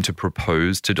came for him to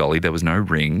propose to Dolly, there was no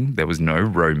ring. There was no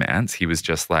romance. He was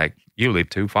just like, you live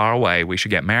too far away. We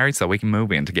should get married so we can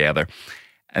move in together.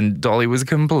 And Dolly was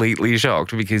completely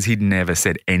shocked because he'd never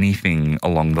said anything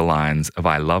along the lines of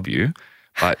I love you.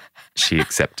 But she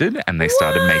accepted and they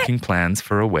started making plans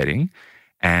for a wedding.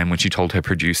 And when she told her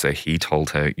producer, he told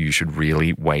her, you should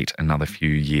really wait another few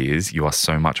years. You are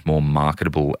so much more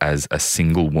marketable as a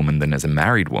single woman than as a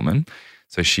married woman.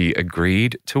 So she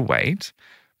agreed to wait.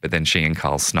 But then she and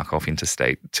Carl snuck off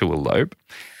interstate to elope.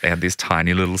 They had this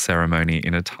tiny little ceremony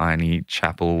in a tiny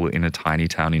chapel in a tiny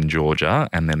town in Georgia.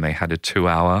 And then they had a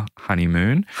 2-hour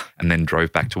honeymoon and then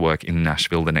drove back to work in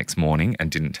Nashville the next morning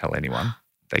and didn't tell anyone.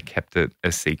 They kept it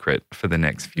a secret for the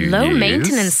next few years. Low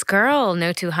maintenance girl,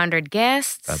 no 200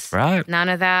 guests. That's right. None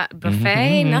of that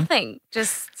buffet, nothing.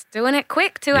 Just doing it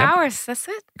quick, 2 hours. That's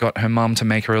it. Got her mum to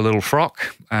make her a little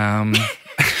frock.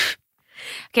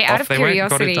 Okay, out Off of they went,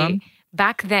 got it curiosity, done.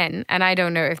 back then, and I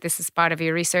don't know if this is part of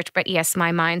your research, but yes,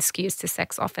 my mind skews to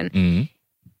sex often. Mm.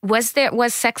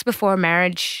 Was sex before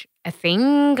marriage a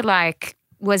thing? Like,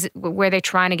 were they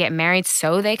trying to get married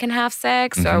so they can have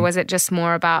sex, or was it just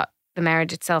more about the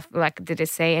marriage itself? Like, did it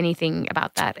say anything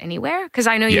about that anywhere? Because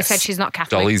I know you Yes. said she's not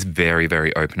Catholic. Dolly's very,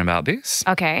 very open about this.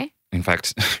 Okay. In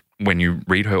fact, when you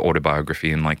read her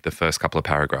autobiography in like the first couple of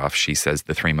paragraphs, she says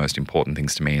the 3 most important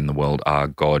things to me in the world are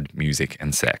God, music,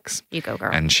 and sex. You go, girl.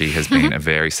 And she has been a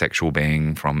very sexual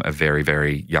being from a very,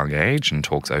 very young age and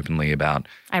talks openly about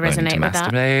I learning to resonate with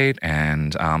that. masturbate.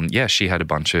 And she had a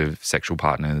bunch of sexual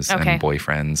partners Okay. and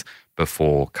boyfriends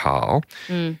before Carl.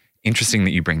 Interesting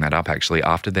that you bring that up, actually.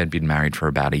 After they'd been married for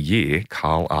about a year,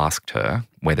 Carl asked her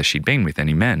whether she'd been with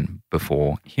any men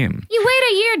before him. You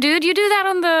wait a year, dude. You do that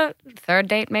on the 3rd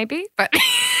date, maybe, but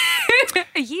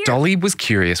a year. Dolly was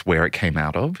curious where it came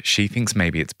out of. She thinks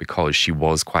maybe it's because she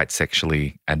was quite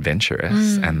sexually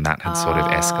adventurous and that had sort of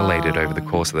escalated over the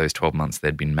course of those 12 months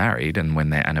they'd been married. And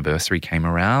when their anniversary came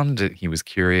around, he was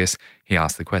curious. He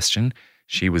asked the question.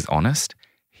 She was honest.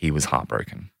 He was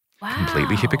heartbroken. Wow.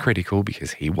 Completely hypocritical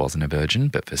because he wasn't a virgin,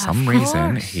 but for some Of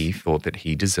reason course. he thought that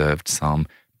he deserved some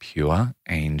pure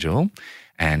angel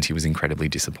and he was incredibly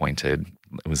disappointed.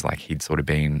 It was like he'd sort of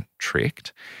been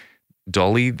tricked.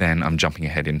 Dolly then, I'm jumping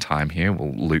ahead in time here,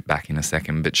 we'll loop back in a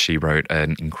second, but she wrote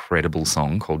an incredible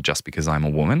song called Just Because I'm a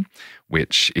Woman,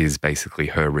 which is basically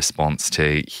her response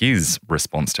to his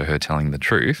response to her telling the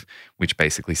truth, which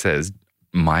basically says,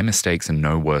 my mistakes are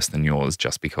no worse than yours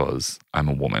just because I'm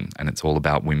a woman. And it's all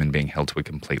about women being held to a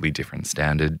completely different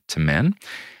standard to men.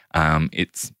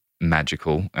 It's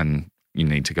magical and you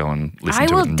need to go and listen I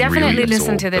to it. will and definitely really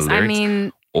listen absorb to the this. I lyrics.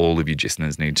 mean, All of you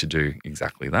listeners need to do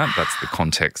exactly that. That's the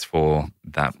context for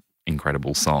that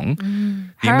incredible song.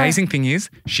 The her- amazing thing is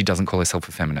she doesn't call herself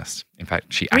a feminist. In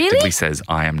fact, she Really? actively says,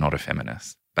 I am not a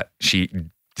feminist. But she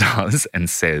does and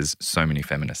says so many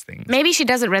feminist things. maybe she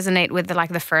doesn't resonate with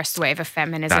the first wave of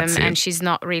feminism, That's it. and she's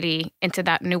not really into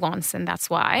that nuance, and that's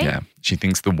why. Yeah. She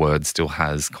thinks the word still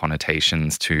has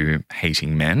connotations to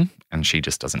hating men and she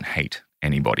just doesn't hate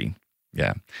anybody.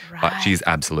 Yeah. But Right. she's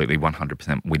absolutely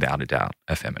 100% without a doubt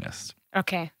a feminist.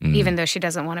 Okay. Even though she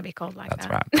doesn't want to be called like That's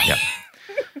that. right. Yeah.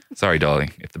 Sorry, Dolly,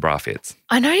 if the bra fits.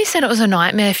 I know you said it was a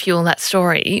nightmare fuel, that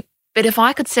story, But if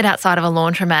I could sit outside of a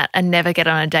laundromat and never get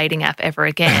on a dating app ever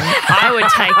again, I would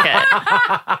take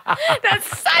it.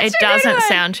 That's such a It good doesn't one.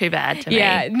 sound too bad to me.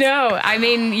 Yeah, no, I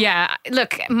mean, yeah.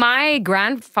 Look, my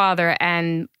grandfather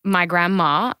and my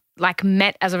grandma like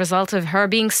met as a result of her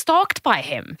being stalked by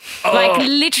him. Like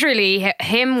literally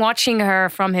him watching her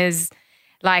from his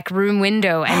like room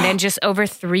window and then just over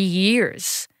 3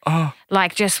 years.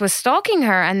 Like just was stalking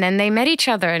her and then they met each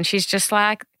other and she's just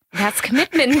like, that's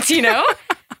commitment, you know?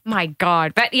 My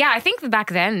God. But yeah, I think that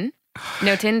back then,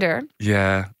 no Tinder,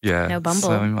 Yeah. No Bumble.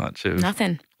 So much of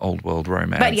nothing. old world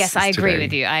romance. But yes, I agree today.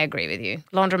 with you. I agree with you.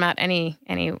 Laundromat any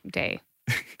day.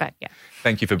 But yeah.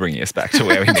 Thank you for bringing us back to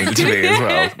where we needed to be as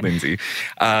well, Lindsay.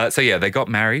 So yeah, they got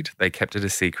married. They kept it a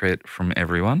secret from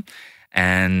everyone.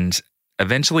 And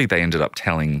eventually they ended up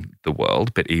telling the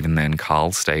world. But even then,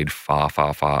 Carl stayed far,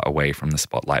 far, far away from the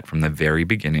spotlight from the very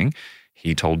beginning.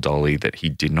 He told Dolly that he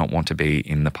did not want to be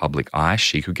in the public eye.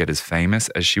 She could get as famous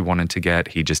as she wanted to get.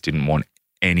 He just didn't want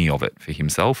any of it for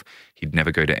himself. He'd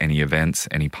never go to any events,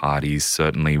 any parties,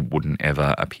 certainly wouldn't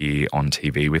ever appear on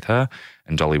TV with her.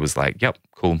 And Dolly was like, yep,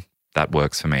 cool, that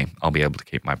works for me. I'll be able to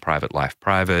keep my private life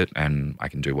private and I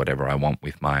can do whatever I want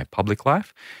with my public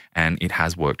life. And it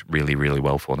has worked really, really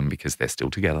well for them because they're still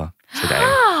together today.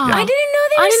 I didn't know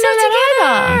they I were didn't still know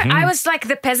that together. either. I was like,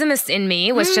 the pessimist in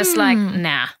me was just like,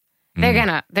 nah, they're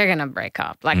gonna break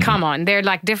up. Like, come on, they're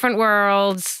like different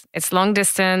worlds. It's long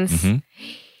distance.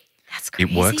 That's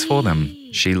crazy. It works for them.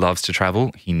 She loves to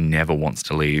travel. He never wants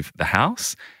to leave the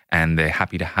house. And they're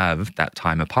happy to have that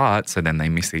time apart. So then they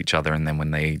miss each other. And then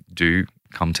when they do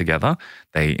come together,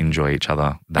 they enjoy each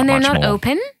other that And they're much not more.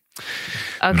 open?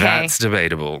 Okay. That's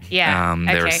debatable. Yeah,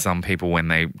 There are okay. some people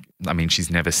she's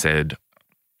never said,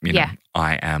 you know, Yeah.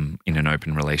 I am in an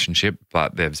open relationship,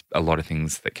 but there's a lot of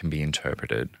things that can be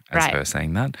interpreted as Right. her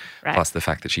saying that. Right. Plus the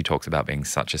fact that she talks about being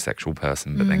such a sexual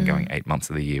person, but then going 8 months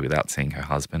of the year without seeing her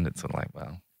husband. It's sort of like,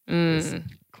 well, there's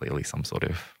clearly some sort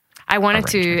of I wanted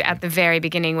to, arrangement at the very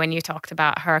beginning, when you talked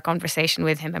about her conversation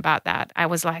with him about that, I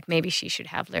was like, maybe she should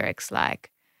have lyrics like,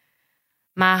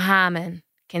 my hymen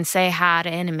can say hi to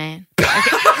any man.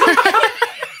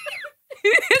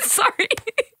 Sorry.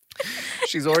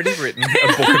 She's already written a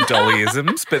book of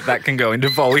Dollyisms, but that can go into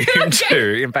volume 2.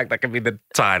 In fact, that can be the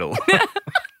title.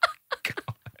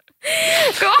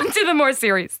 Go on to the more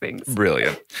serious things.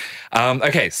 Brilliant.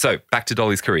 Okay, so back to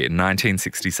Dolly's career. In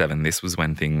 1967, this was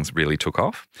when things really took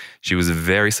off. She was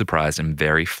very surprised and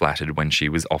very flattered when she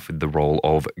was offered the role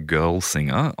of girl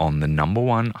singer on the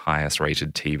 #1 highest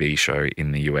rated TV show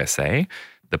in the USA,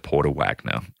 The Porter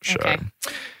Wagner Show. Okay.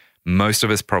 Most of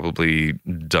us probably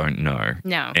don't know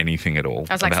No. anything at all.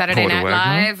 I was like, about Saturday Porter Night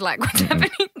Wagner. Live, like what's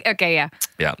happening? Okay, yeah.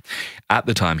 Yeah. At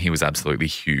the time, he was absolutely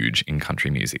huge in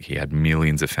country music. He had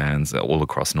millions of fans all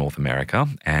across North America,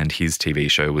 and his TV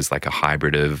show was like a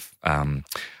hybrid of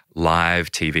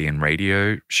live TV and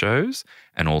radio shows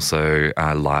and also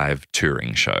a live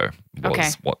touring show was Okay.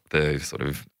 what the sort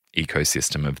of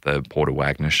ecosystem of the Porter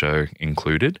Wagner Show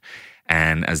included.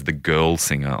 And as the girl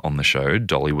singer on the show,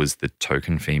 Dolly was the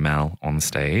token female on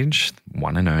stage,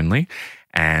 one and only.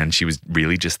 And she was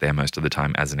really just there most of the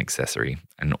time as an accessory,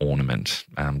 an ornament,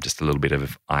 just a little bit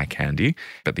of eye candy.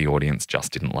 But the audience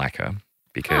just didn't like her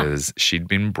because she'd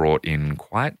been brought in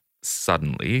quite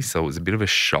suddenly. So it was a bit of a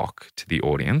shock to the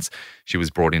audience. She was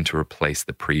brought in to replace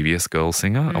the previous girl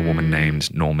singer, a woman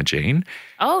named Norma Jean.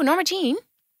 Oh, Norma Jean.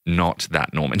 Not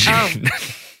that Norma Jean,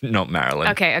 not Marilyn.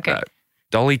 Okay.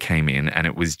 Dolly came in and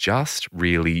it was just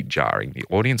really jarring. The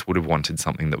audience would have wanted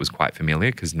something that was quite familiar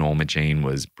because Norma Jean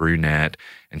was brunette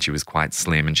and she was quite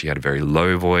slim and she had a very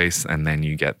low voice. And then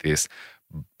you get this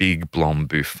big blonde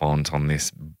bouffant on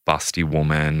this busty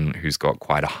woman who's got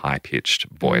quite a high-pitched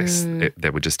voice. They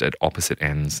were just at opposite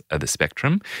ends of the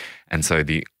spectrum. And so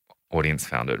the audience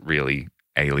found it really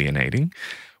alienating,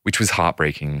 which was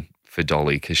heartbreaking for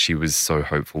Dolly because she was so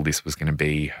hopeful this was going to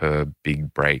be her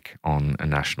big break on a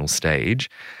national stage.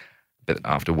 But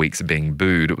after weeks of being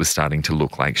booed, it was starting to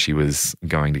look like she was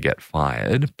going to get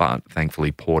fired. But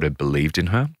thankfully, Porter believed in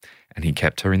her and he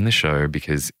kept her in the show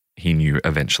because he knew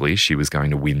eventually she was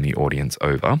going to win the audience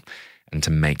over. And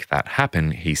to make that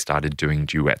happen, he started doing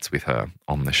duets with her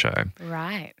on the show.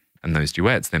 Right. And those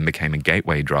duets then became a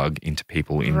gateway drug into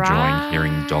people enjoying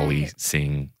hearing Dolly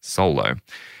sing solo.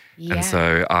 Yeah. And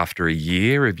so after a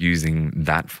year of using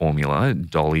that formula,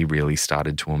 Dolly really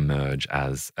started to emerge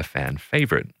as a fan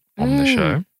favorite on the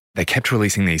show. They kept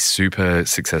releasing these super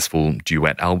successful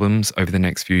duet albums over the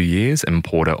next few years, and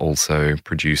Porter also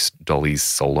produced Dolly's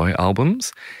solo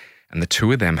albums. And the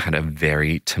two of them had a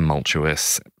very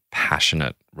tumultuous,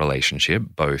 passionate relationship,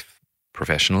 both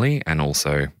professionally and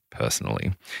also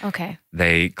personally. Okay.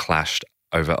 They clashed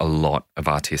over a lot of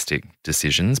artistic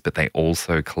decisions, but they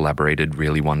also collaborated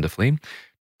really wonderfully.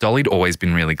 Dolly'd always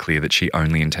been really clear that she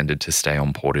only intended to stay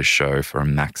on Porter's show for a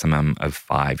maximum of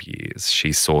 5 years.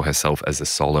 She saw herself as a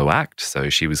solo act, so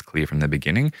she was clear from the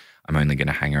beginning, I'm only going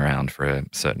to hang around for a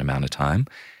certain amount of time.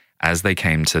 As they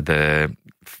came to the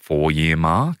 4-year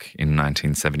mark in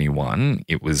 1971,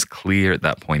 it was clear at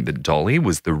that point that Dolly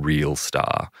was the real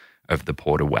star of the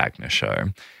Porter Wagoner show.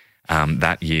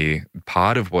 That year,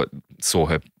 part of what saw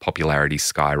her popularity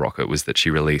skyrocket was that she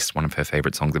released one of her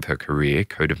favorite songs of her career,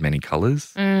 Coat of Many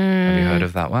Colors. Have you heard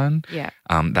of that one? Yeah.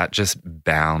 That just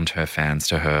bound her fans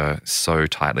to her so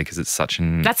tightly because it's such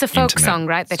an That's a folk intimate song,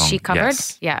 right? That she covered?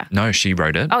 Yes. Yeah. No, she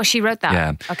wrote it. Oh, she wrote that?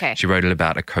 Yeah. Okay. She wrote it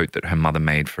about a coat that her mother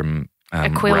made from A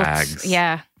quilt. rags.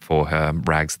 Yeah. For her,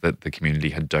 rags that the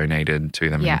community had donated to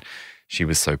them. Yeah. And she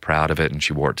was so proud of it and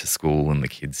she wore it to school and the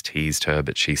kids teased her,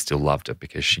 but she still loved it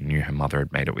because she knew her mother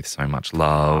had made it with so much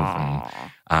love.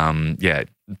 And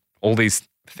all these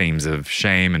themes of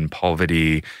shame and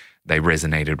poverty, they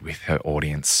resonated with her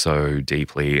audience so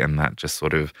deeply, and that just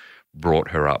sort of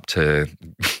brought her up to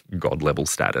God level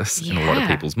status in a lot of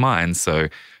people's minds. So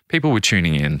people were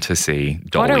tuning in to see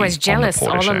Dolly. Porter was jealous on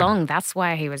the Porter all show. along. That's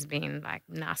why he was being like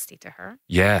nasty to her.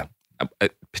 Yeah.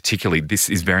 Particularly, this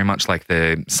is very much like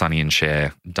the Sonny and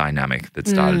Cher dynamic that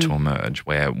started to emerge,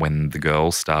 where when the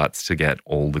girl starts to get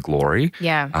all the glory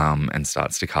and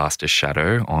starts to cast a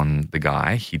shadow on the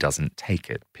guy, he doesn't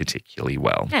take it particularly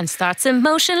well. And starts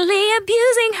emotionally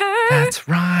abusing her. That's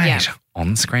right. Yeah.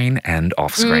 On screen and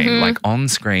off screen. Like on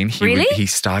screen, he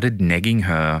started negging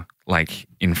her like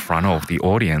in front of the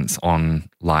audience on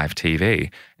live TV.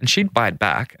 And she'd bite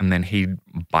back and then he'd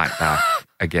bite back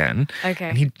again. Okay.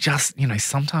 And he'd just,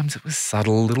 sometimes it was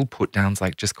subtle little put downs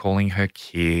like just calling her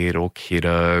kid or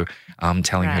kiddo,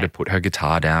 telling her to put her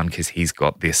guitar down because he's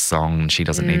got this song and she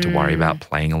doesn't need to worry about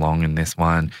playing along in this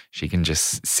one. She can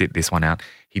just sit this one out.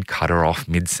 He'd cut her off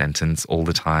mid-sentence all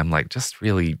the time, like just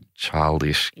really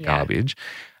childish garbage.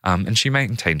 And she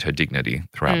maintained her dignity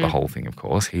throughout the whole thing, of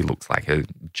course. He looks like a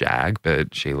jag,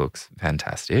 but she looks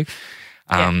fantastic.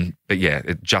 But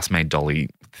it just made Dolly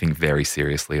think very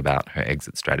seriously about her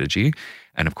exit strategy.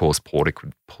 And of course, Porter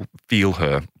could feel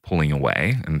her pulling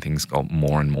away and things got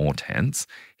more and more tense.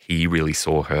 He really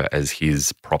saw her as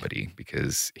his property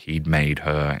because he'd made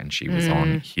her and she was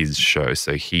on his show.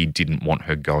 So he didn't want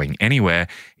her going anywhere,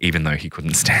 even though he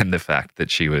couldn't stand the fact that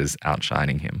she was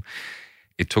outshining him.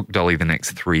 It took Dolly the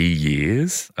next 3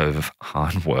 years of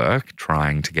hard work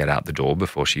trying to get out the door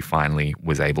before she finally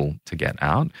was able to get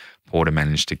out. Porter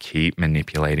managed to keep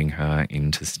manipulating her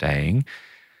into staying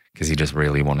because he just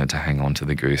really wanted to hang on to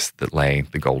the goose that lay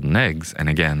the golden eggs. And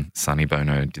again, Sonny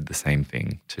Bono did the same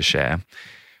thing to Cher.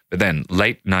 But then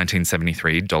late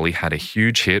 1973, Dolly had a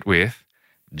huge hit with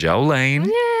Jolene.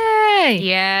 Yay!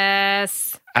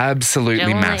 Yes.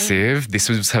 Absolutely Jolene. massive. This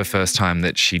was her first time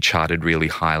that she charted really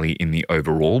highly in the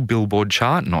overall Billboard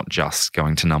chart, not just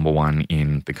going to number one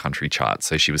in the country chart.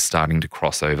 So she was starting to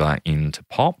cross over into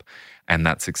pop, and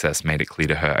that success made it clear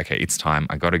to her, okay, it's time.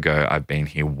 I got to go. I've been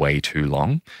here way too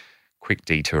long. Quick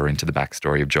detour into the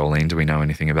backstory of Jolene. Do we know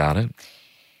anything about it?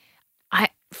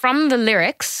 From the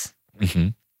lyrics. Mm-hmm.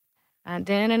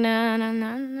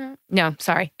 No,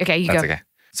 sorry. Okay, you That's go. okay.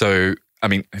 So,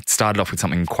 it started off with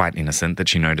something quite innocent that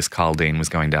she noticed Carl Dean was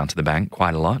going down to the bank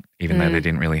quite a lot, even though they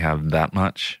didn't really have that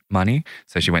much money.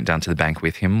 So she went down to the bank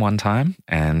with him one time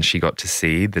and she got to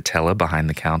see the teller behind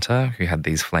the counter who had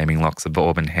these flaming locks of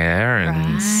auburn hair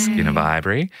and skin of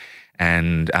ivory.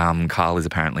 And Carl is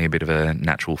apparently a bit of a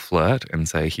natural flirt, and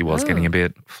so he was getting a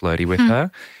bit flirty with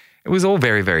her. It was all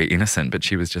very, very innocent, but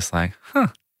she was just like,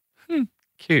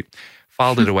 cute.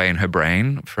 Filed it away in her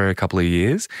brain for a couple of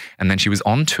years. And then she was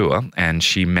on tour and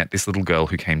she met this little girl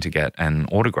who came to get an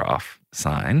autograph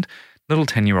signed, little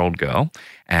 10-year-old girl.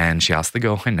 And she asked the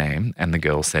girl her name and the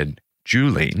girl said,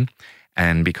 Julene.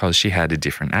 And because she had a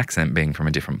different accent being from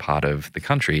a different part of the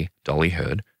country, Dolly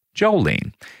heard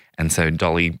Jolene. And so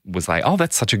Dolly was like, oh,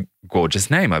 that's such a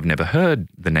gorgeous name. I've never heard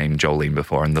the name Jolene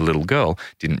before. And the little girl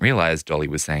didn't realize Dolly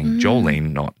was saying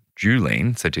Jolene, not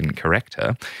Julene, so didn't correct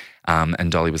her.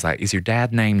 And Dolly was like, is your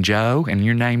dad named Joe and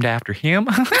you're named after him?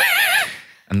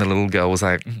 And the little girl was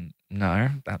like, no,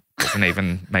 that doesn't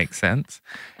even make sense.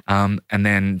 And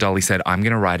then Dolly said, I'm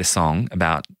going to write a song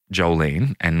about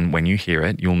Jolene, and when you hear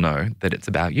it, you'll know that it's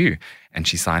about you. And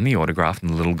she signed the autograph and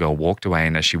the little girl walked away.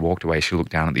 And as she walked away, she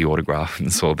looked down at the autograph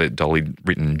and saw that Dolly had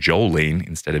written Jolene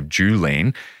instead of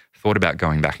Julene, thought about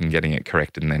going back and getting it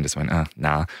corrected and then just went,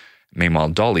 nah. Meanwhile,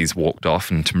 Dolly's walked off,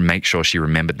 and to make sure she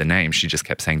remembered the name, she just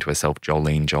kept saying to herself,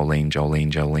 Jolene, Jolene, Jolene,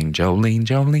 Jolene, Jolene,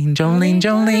 Jolene, Jolene,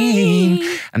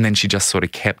 Jolene. And then she just sort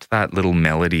of kept that little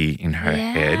melody in her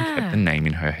head, kept the name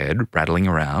in her head, rattling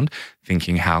around,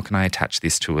 thinking, how can I attach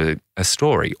this to a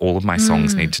story? All of my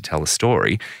songs need to tell a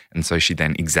story. And so she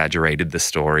then exaggerated the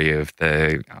story of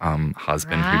the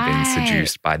husband who'd been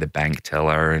seduced by the bank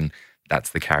teller, and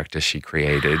that's the character she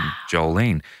created,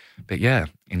 Jolene. But yeah,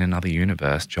 in another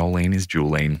universe, Jolene is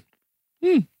Julene.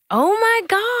 Oh my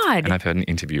God. And I've heard an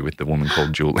interview with the woman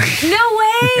called Julene. No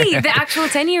way. The actual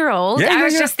 10-year-old. Yeah, I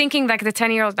was yeah. just thinking like the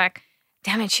 10-year-old like,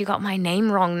 damn it, she got my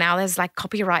name wrong. Now there's like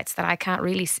copyrights that I can't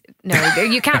really, no,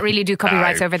 you can't really do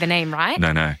copyrights over the name, right?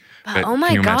 No. But oh my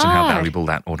can you imagine how God. valuable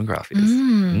that autograph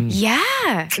is?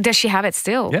 Yeah. Does she have it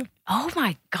still? Yeah. Oh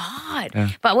my God. Yeah.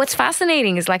 But what's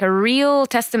fascinating is like a real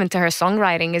testament to her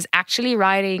songwriting is actually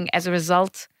writing as a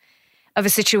result of a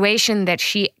situation that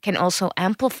she can also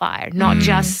amplify, not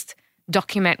just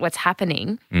document what's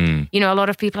happening. You know, a lot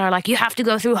of people are like, you have to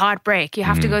go through heartbreak. You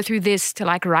have to go through this to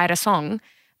like write a song.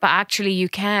 But actually you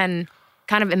can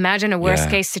kind of imagine a worst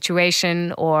case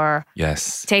situation or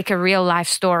take a real life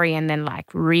story and then like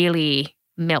really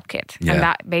milk it. Yeah. And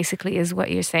that basically is what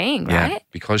you're saying, right? Yeah,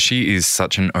 because she is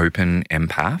such an open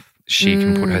empath, she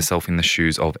can put herself in the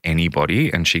shoes of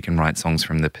anybody, and she can write songs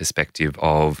from the perspective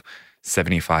of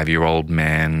 75-year-old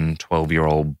men,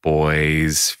 12-year-old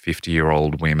boys,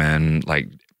 50-year-old women, like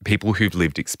people who've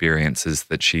lived experiences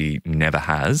that she never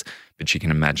has, but she can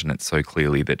imagine it so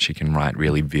clearly that she can write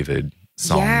really vivid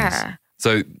songs. Yeah.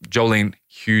 So Jolene,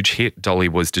 huge hit. Dolly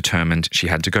was determined she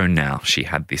had to go now. She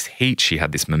had this heat, she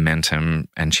had this momentum,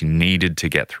 and she needed to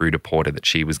get through to Porter that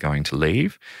she was going to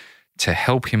leave. To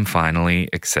help him finally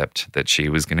accept that she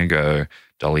was going to go,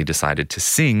 Dolly decided to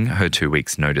sing her 2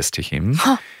 weeks' notice to him.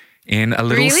 In a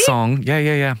little song.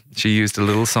 Yeah. She used a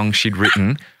little song she'd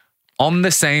written on the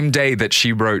same day that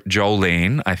she wrote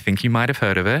Jolene. I think you might have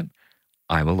heard of it.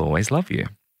 I Will Always Love You.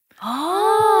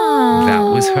 Oh. That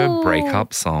was her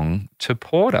breakup song to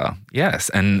Porter. Yes.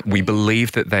 And we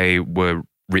believe that they were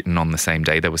written on the same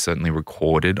day. They were certainly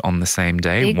recorded on the same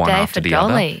day, Big one day after for the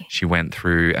Dolly. other. She went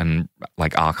through and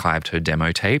like archived her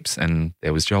demo tapes, and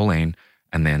there was Jolene,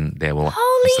 and then there were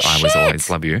I Will Always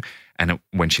Love You. And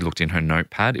when she looked in her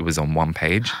notepad, it was on one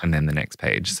page and then the next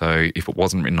page. So if it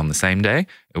wasn't written on the same day,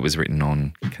 it was written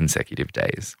on consecutive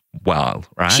days. Wow,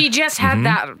 right? She just had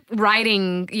that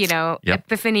writing, you know,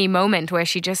 epiphany moment where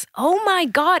she just, oh my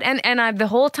God. And I, the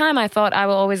whole time I thought I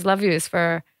Will Always Love You is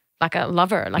for like a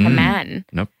lover, like a man.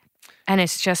 Nope. And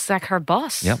it's just like her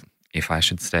boss. Yep. If I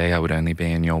should stay, I would only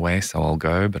be in your way, so I'll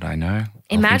go, but I know.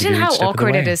 Imagine how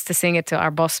awkward it is. is to sing it to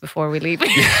our boss before we leave.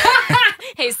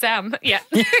 Hey, Sam. Yeah.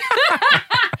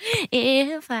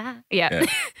 Yeah.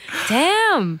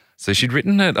 Damn. So she'd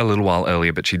written it a little while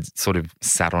earlier, but she'd sort of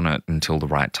sat on it until the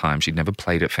right time. She'd never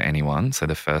played it for anyone. So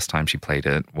the first time she played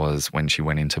it was when she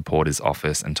went into Porter's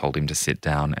office and told him to sit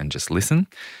down and just listen.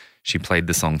 She played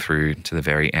the song through to the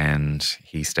very end.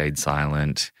 He stayed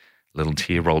silent. A little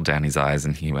tear rolled down his eyes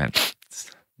and he went,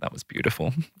 that was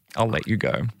beautiful. I'll let you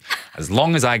go. As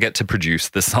long as I get to produce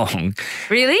the song.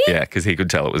 Really? Yeah, because he could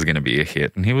tell it was going to be a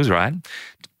hit, and he was right.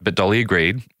 But Dolly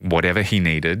agreed, whatever he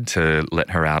needed to let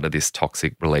her out of this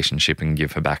toxic relationship and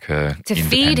give her back her To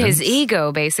feed his independence.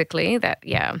 ego, basically. That's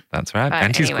right. But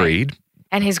And his anyway. greed.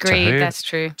 And his greed, her- that's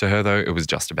true. To her, though, it was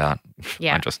just about,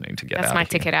 Yeah. I just need to get That's out my of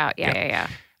here. ticket out. Yeah.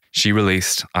 She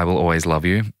released I Will Always Love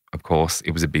You. Of course,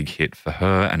 it was a big hit for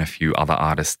her, and a few other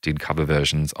artists did cover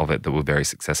versions of it that were very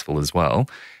successful as well.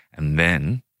 And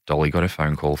then Dolly got a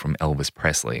phone call from Elvis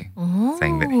Presley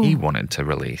saying that he wanted to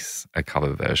release a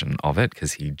cover version of it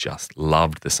because he just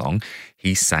loved the song.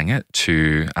 He sang it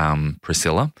to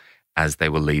Priscilla as they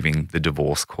were leaving the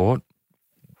divorce court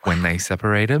when they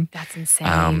separated. That's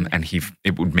insane. And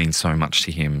it would mean so much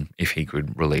to him if he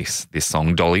could release this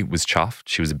song. Dolly was chuffed.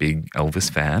 She was a big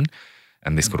Elvis fan.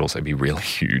 And this could also be really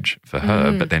huge for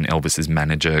her. But then Elvis's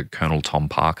manager, Colonel Tom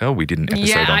Parker, we did an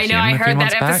episode on him I know. I a few heard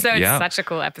months that back. episode. Yeah. Such a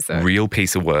cool episode. Real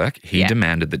piece of work. He Yeah.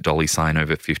 demanded that Dolly sign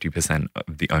over 50%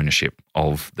 of the ownership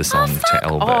of the song to fuck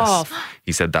Elvis. off.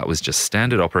 He said that was just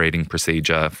standard operating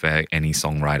procedure for any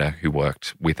songwriter who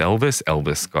worked with Elvis.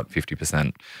 Elvis got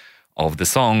 50% of the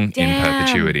song in Damn.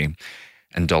 perpetuity.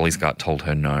 And Dolly's gut told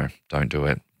her, no, don't do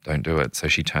it. Don't do it. So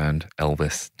she turned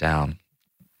Elvis down.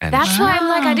 And That's why I'm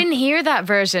like, I didn't hear that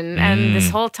version. And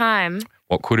this whole time,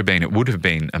 what could have been, it would have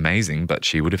been amazing, but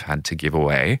she would have had to give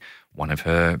away one of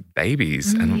her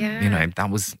babies. And,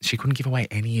 she couldn't give away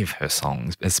any of her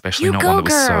songs, especially not one that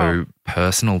was so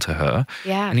personal to her.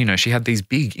 Yeah. And, she had these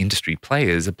big industry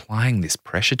players applying this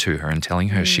pressure to her and telling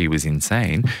her she was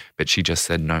insane. But she just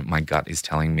said, no, my gut is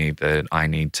telling me that I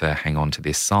need to hang on to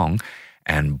this song.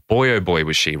 And boy, oh boy,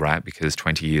 was she right, because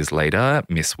 20 years later,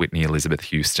 Miss Whitney Elizabeth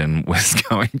Houston was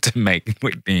going to make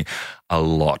Whitney a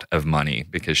lot of money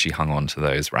because she hung on to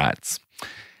those rights.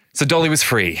 So Dolly was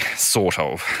free, sort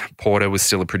of. Porter was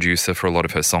still a producer for a lot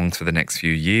of her songs for the next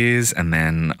few years, and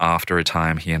then after a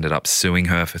time, he ended up suing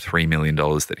her for $3 million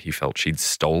that he felt she'd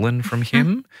stolen from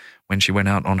him when she went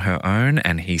out on her own,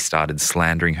 and he started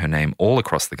slandering her name all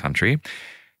across the country.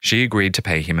 She agreed to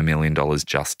pay him $1 million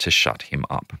just to shut him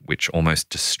up, which almost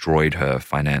destroyed her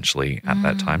financially at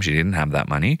that time. She didn't have that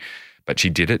money, but she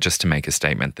did it just to make a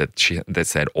statement that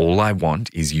said, all I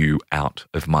want is you out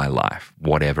of my life,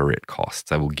 whatever it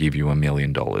costs. I will give you $1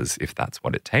 million if that's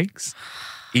what it takes.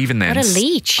 Even then, what a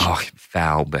leech. Oh,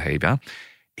 foul behavior.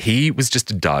 He was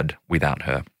just a dud without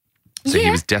her. So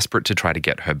he was desperate to try to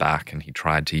get her back, and he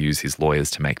tried to use his lawyers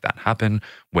to make that happen,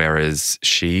 whereas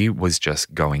she was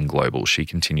just going global. She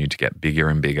continued to get bigger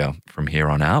and bigger from here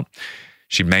on out.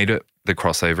 She made it the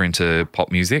crossover into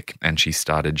pop music, and she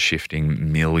started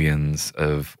shifting millions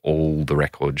of all the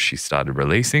records she started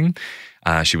releasing.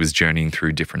 She was journeying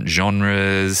through different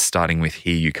genres, starting with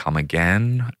Here You Come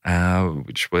Again,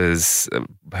 which was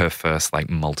her first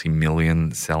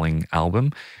multi-million selling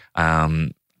album.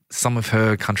 Some of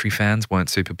her country fans weren't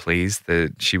super pleased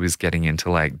that she was getting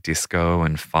into disco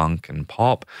and funk and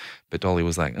pop, but Dolly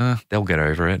was like, they'll get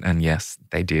over it. And yes,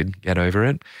 they did get over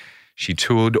it. She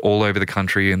toured all over the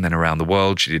country and then around the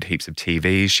world. She did heaps of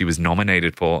TV. She was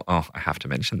nominated for, I have to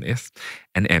mention this,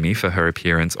 an Emmy for her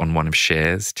appearance on one of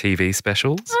Cher's TV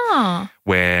specials,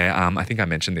 where I think I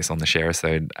mentioned this on the Cher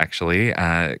episode actually.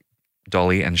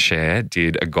 Dolly and Cher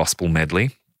did a gospel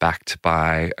medley backed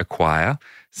by a choir,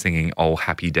 singing Oh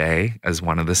Happy Day as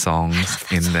one of the songs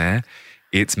in there.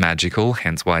 It's magical,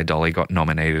 hence why Dolly got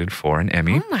nominated for an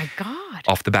Emmy. Oh, my God.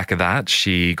 Off the back of that,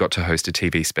 she got to host a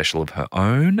TV special of her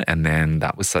own, and then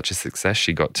that was such a success,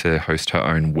 she got to host her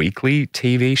own weekly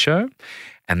TV show.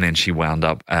 And then she wound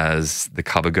up as the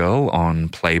cover girl on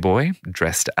Playboy,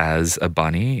 dressed as a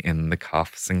bunny in the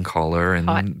cuffs and collar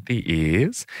and the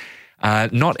ears.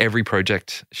 Not every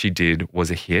project she did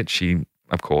was a hit. She,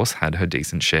 of course, had her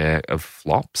decent share of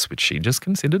flops, which she just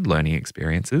considered learning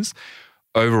experiences.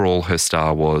 Overall, her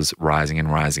star was rising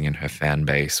and rising, and her fan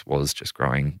base was just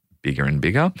growing bigger and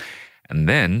bigger. And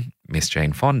then Miss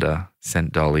Jane Fonda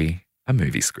sent Dolly a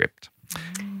movie script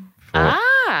for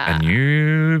a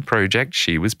new project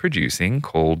she was producing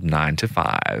called 9 to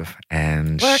 5.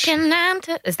 And Working 9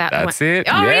 to... Is that that's one? it.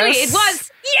 Oh, yes. really? It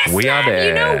was? Yes, we are there.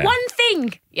 You know one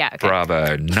thing. Yeah, okay. Bravo.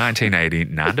 1980,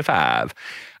 9 to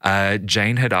 5.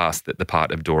 Jane had asked that the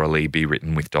part of Dora Lee be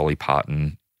written with Dolly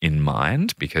Parton in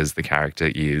mind, because the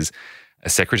character is a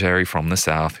secretary from the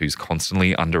South who's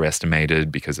constantly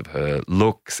underestimated because of her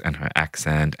looks and her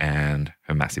accent and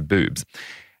her massive boobs.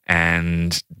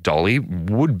 And Dolly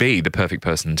would be the perfect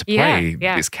person to play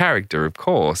this character, of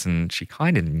course, and she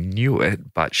kind of knew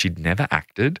it, but she'd never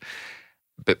acted.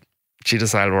 But she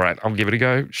decided, all right, I'll give it a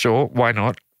go. Sure, why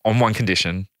not? On one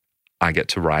condition, I get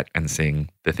to write and sing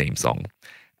the theme song.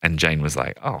 And Jane was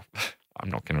like, oh, I'm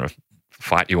not going to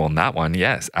fight you on that one.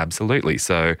 Yes, absolutely.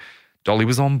 So Dolly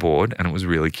was on board, and it was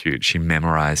really cute. She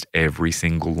memorized every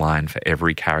single line for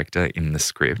every character in the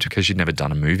script because she'd never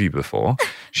done a movie before.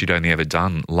 She'd only ever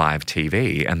done live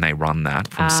TV, and they run that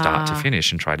from start to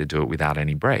finish and try to do it without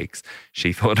any breaks.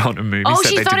 She thought on a movie set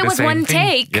she they thought did it the was same one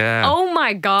thing. take. Yeah. Oh,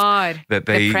 my God. That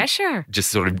they the pressure.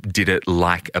 Just sort of did it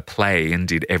like a play and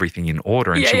did everything in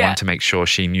order. And she wanted to make sure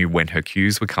she knew when her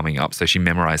cues were coming up. So she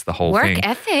memorized the whole thing. Work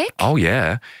ethic. Oh,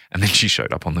 yeah. And then she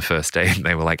showed up on the first day and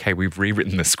they were like, hey, we've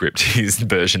rewritten the script. Here's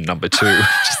version number 2.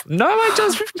 No, I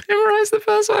just memorized the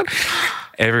first one.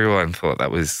 Everyone thought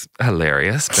that was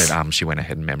hilarious, but she went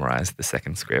ahead and memorized the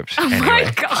second script. Oh, anyway,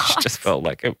 my God. She just felt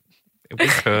like it was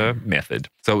her method.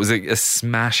 So it was a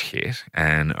smash hit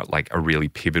and a really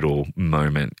pivotal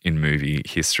moment in movie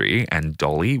history. And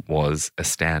Dolly was a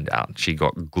standout. She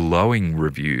got glowing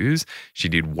reviews. She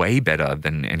did way better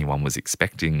than anyone was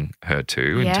expecting her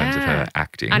to in terms of her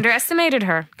acting. Underestimated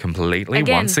her. Completely,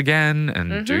 once again,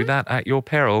 and do that at your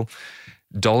peril.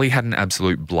 Dolly had an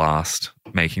absolute blast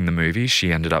making the movie.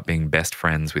 She ended up being best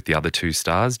friends with the other 2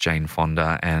 stars, Jane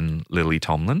Fonda and Lily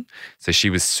Tomlin. So she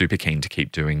was super keen to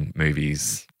keep doing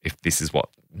movies if this is what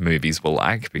movies were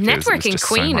like. Because networking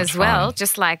queen as well.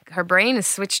 Just like her brain is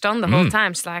switched on the whole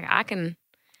time. She's like, I can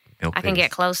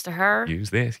get close to her.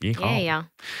 Use this. Yeah.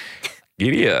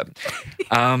 Giddy up.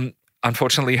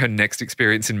 Unfortunately, her next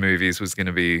experience in movies was going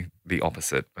to be the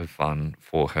opposite of fun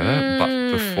for her.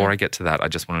 But before I get to that, I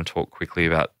just want to talk quickly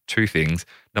about two things.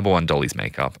 Number one, Dolly's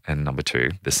makeup, and number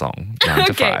two, the song, 9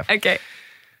 to 5. Okay.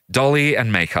 Dolly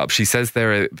and makeup. She says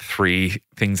there are 3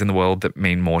 things in the world that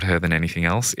mean more to her than anything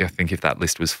else. I think if that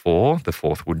list was 4, the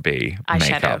 4th would be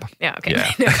eyeshadow. makeup. Yeah, okay.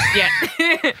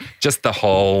 Yeah. Just the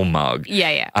whole mug.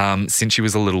 Yeah. Since she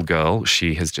was a little girl,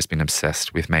 she has just been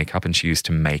obsessed with makeup, and she used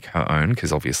to make her own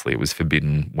because obviously it was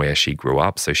forbidden where she grew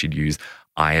up. So she'd use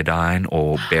iodine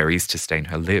or berries to stain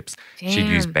her lips. Damn. She'd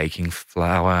use baking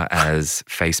flour as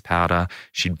face powder.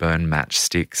 She'd burn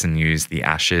matchsticks and use the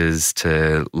ashes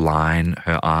to line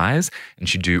her eyes. And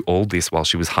she'd do all this while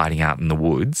she was hiding out in the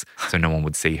woods so no one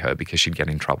would see her because she'd get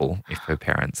in trouble if her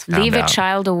parents found Leave out. a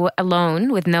child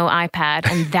alone with no iPad,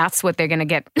 and that's what they're going to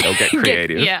get. They'll get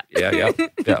creative. Yeah.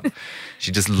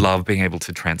 She just loved being able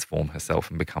to transform herself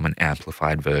and become an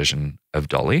amplified version of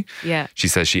Dolly. Yeah. She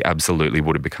says she absolutely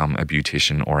would have become a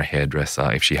beautician or a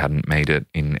hairdresser if she hadn't made it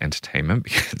in entertainment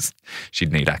because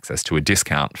she'd need access to a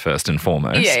discount first and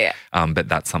foremost. Yeah. But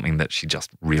that's something that she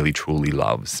just really, truly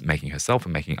loves, making herself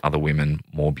and making other women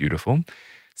more beautiful.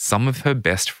 Some of her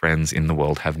best friends in the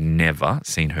world have never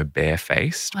seen her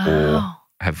barefaced or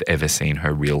have ever seen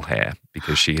her real hair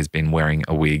because she has been wearing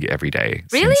a wig every day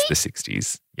Really? since the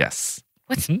 60s. Yes.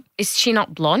 Is she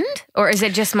not blonde, or is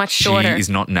it just much shorter? She is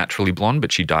not naturally blonde,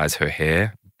 but she dyes her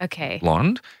hair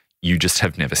blonde. You just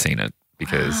have never seen it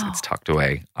because it's tucked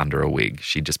away under a wig.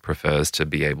 She just prefers to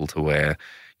be able to wear,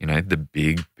 the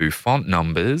big bouffant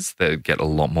numbers that get a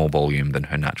lot more volume than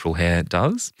her natural hair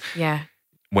does. Yeah.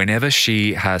 Whenever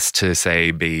she has to,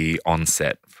 say, be on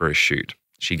set for a shoot,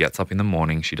 she gets up in the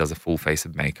morning, she does a full face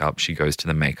of makeup, she goes to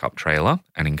the makeup trailer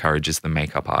and encourages the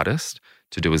makeup artist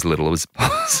to do as little as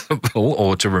possible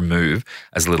or to remove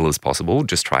as little as possible.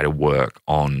 Just try to work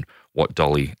on what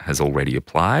Dolly has already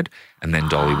applied, and then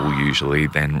Dolly will usually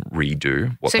then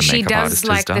redo what the makeup artist has done. So she does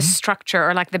like the structure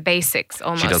or like the basics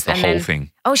almost. She does the whole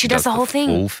thing. Oh, she does the whole thing?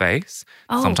 Full face.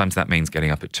 Oh. Sometimes that means getting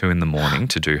up at 2 a.m.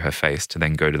 to do her face to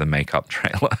then go to the makeup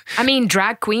trailer. I mean,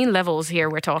 drag queen levels here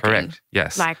we're talking. Correct,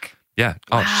 yes. Yeah.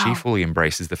 Wow. She fully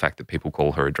embraces the fact that people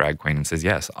call her a drag queen and says,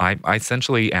 yes, I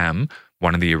essentially am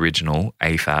one of the original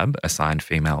AFAB, assigned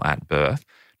female at birth,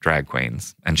 drag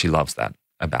queens. And she loves that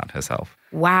about herself.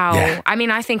 Wow. Yeah. I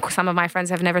mean, I think some of my friends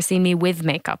have never seen me with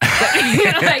makeup.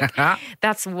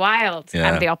 That's wild. Yeah.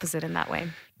 I'm the opposite in that way.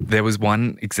 There was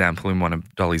one example in one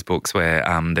of Dolly's books where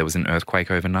there was an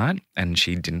earthquake overnight and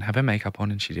she didn't have her makeup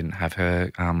on and she didn't have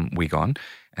her wig on,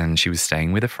 and she was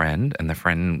staying with a friend, and the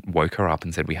friend woke her up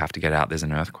and said, we have to get out, there's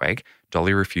an earthquake.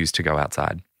 Dolly refused to go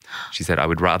outside. She said, I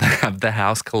would rather have the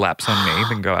house collapse on me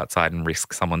than go outside and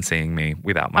risk someone seeing me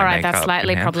without my makeup. All right, that's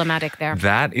slightly problematic there.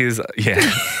 That is, yeah.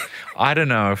 I don't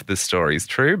know if the story's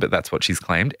true, but that's what she's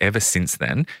claimed. Ever since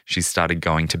then, she's started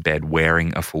going to bed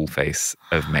wearing a full face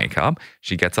of makeup.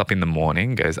 She gets up in the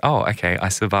morning, goes, oh, okay, I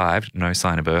survived, no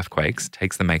sign of earthquakes,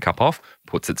 takes the makeup off,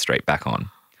 puts it straight back on.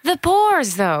 The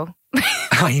pores, though.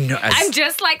 I know. I'm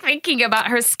just thinking about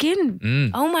her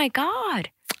skin. Oh my God.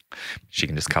 She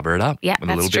can just cover it up with a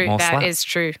little true. bit more slack. That is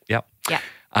true. Yep.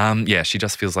 Yeah. She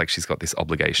just feels like she's got this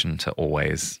obligation to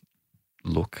always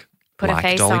look Put a like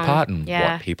face Dolly on. Parton,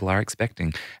 Yeah. what people are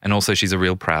expecting. And also she's a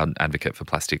real proud advocate for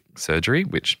plastic surgery,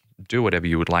 which do whatever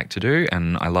you would like to do.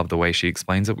 And I love the way she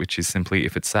explains it, which is simply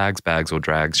if it sags, bags or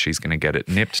drags, she's going to get it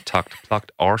nipped, tucked,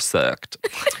 plucked or sucked.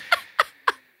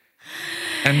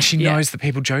 And she knows that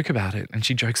people joke about it, and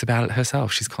she jokes about it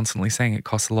herself. She's constantly saying it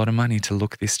costs a lot of money to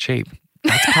look this cheap.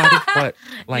 That's part of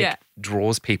what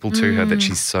draws people to her, that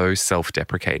she's so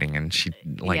self-deprecating, and she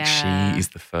is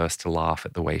the first to laugh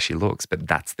at the way she looks. But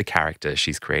that's the character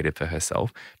she's created for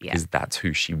herself because that's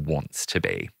who she wants to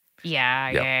be.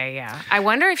 Yeah. I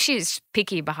wonder if she's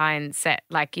picky behind set.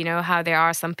 Like, you know how there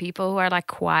are some people who are like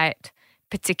quite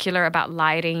particular about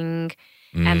lighting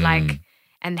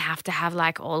and have to have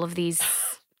like all of these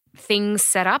things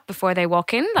set up before they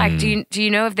walk in. Like, do you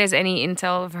know if there's any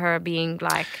intel of her being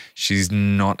like? She's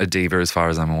not a diva as far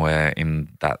as I'm aware in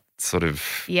that sort of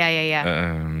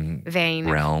vein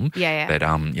realm. Yeah. But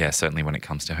certainly when it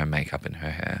comes to her makeup and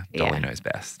her hair, Dolly knows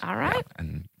best. All right. Yeah.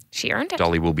 And she earned it.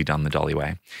 Dolly will be done the Dolly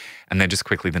way. And then just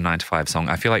quickly, the 9 to 5 song.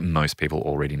 I feel like most people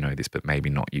already know this, but maybe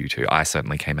not you two. I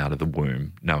certainly came out of the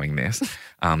womb knowing this,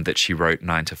 that she wrote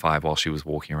 9 to 5 while she was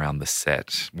walking around the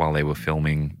set while they were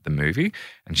filming the movie.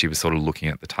 And she was sort of looking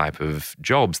at the type of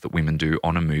jobs that women do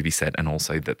on a movie set and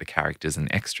also that the characters and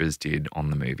extras did on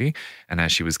the movie. And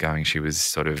as she was going, she was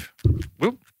sort of,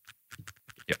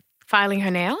 filing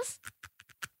her nails?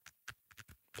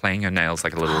 playing her nails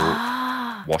like a little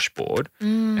washboard.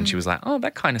 And she was like, oh,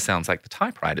 that kind of sounds like the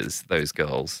typewriters those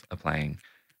girls are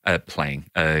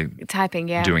Typing,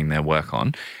 yeah. doing their work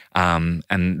on.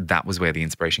 And that was where the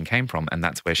inspiration came from. And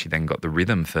that's where she then got the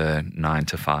rhythm for 9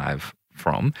 to 5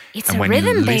 from. It's and a when you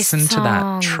rhythm-based listen to that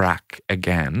song. track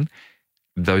again,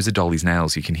 those are Dolly's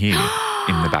nails you can hear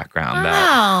in the background.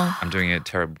 Wow. I'm doing a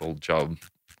terrible job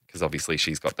because obviously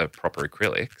she's got the proper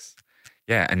acrylics.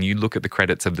 Yeah, and you look at the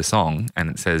credits of the song and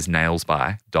it says Nails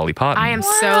by Dolly Parton. I am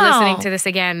so Wow. listening to this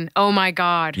again. Oh my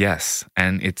God. Yes,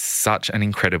 and it's such an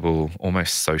incredible,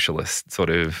 almost socialist sort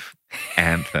of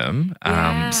anthem,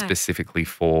 Yeah. specifically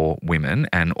for women.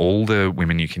 And all the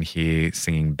women you can hear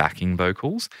singing backing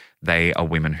vocals, they are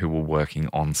women who were working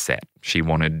on set. She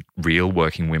wanted real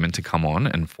working women to come on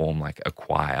and form like a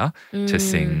choir to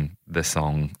sing the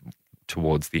song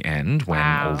towards the end when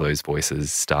Wow. all those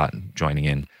voices start joining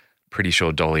in. Pretty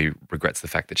sure Dolly regrets the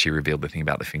fact that she revealed the thing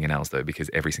about the fingernails, though, because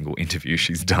every single interview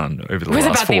she's done over the Was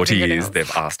last about the 40 years, fingernails.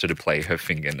 they've asked her to play her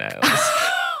fingernails.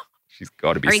 She's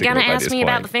got to be Are you sick of going it to by ask this me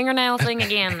about the point. fingernail thing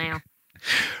again now?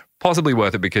 Possibly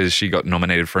worth it because she got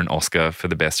nominated for an Oscar for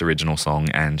the Best Original Song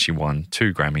and she won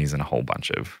 2 Grammys and a whole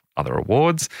bunch of other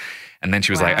awards. And then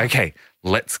she was like, Wow. okay,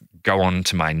 let's go on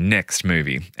to my next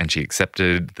movie. And she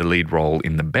accepted the lead role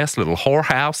in The Best Little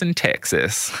Whorehouse in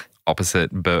Texas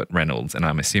opposite Burt Reynolds. And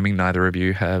I'm assuming neither of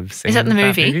you have seen that the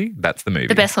movie? That's the movie.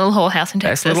 The Best Little Whorehouse in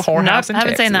Best Texas. Little Whorehouse in I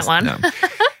haven't Texas. seen that one.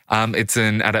 No. It's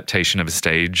an adaptation of a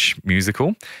stage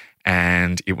musical,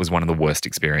 and it was one of the worst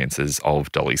experiences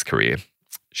of Dolly's career.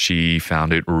 She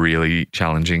found it really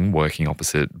challenging working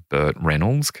opposite Burt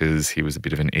Reynolds because he was a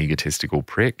bit of an egotistical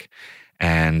prick,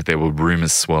 and there were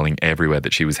rumors swirling everywhere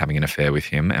that she was having an affair with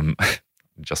him. And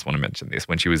just want to mention this.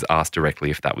 When she was asked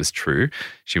directly if that was true,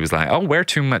 she was like, oh, we're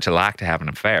too much alike to have an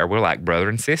affair. We're like brother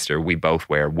and sister. We both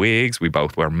wear wigs. We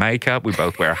both wear makeup. We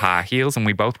both wear high heels. And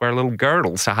we both wear little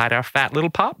girdles to hide our fat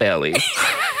little pot bellies.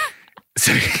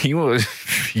 So he was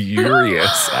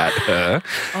furious at her.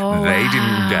 Oh, They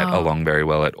didn't get wow. along very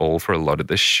well at all for a lot of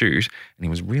the shoot. And he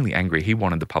was really angry. He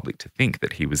wanted the public to think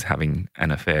that he was having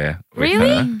an affair with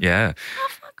Really? her. Yeah.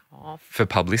 Off. For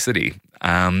publicity.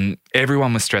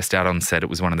 Everyone was stressed out on set. It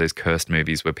was one of those cursed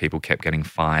movies where people kept getting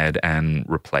fired and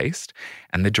replaced.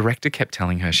 And the director kept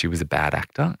telling her she was a bad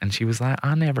actor. And she was like,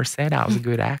 I never said I was a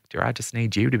good actor. I just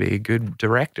need you to be a good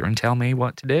director and tell me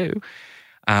what to do.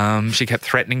 She kept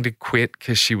threatening to quit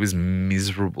because she was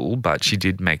miserable, but she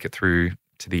did make it through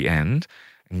to the end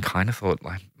and kind of thought,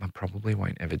 like, I probably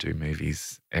won't ever do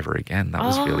movies ever again. That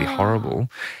was really horrible.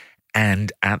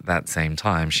 And at that same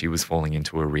time, she was falling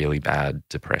into a really bad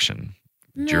depression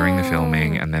during the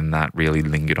filming. And then that really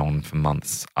lingered on for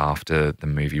months after the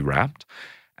movie wrapped.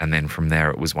 And then from there,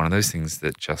 it was one of those things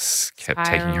that just kept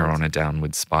taking her Spiraled. on a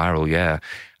downward spiral. Yeah.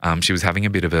 She was having a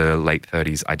bit of a late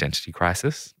 30s identity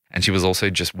crisis. And she was also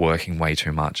just working way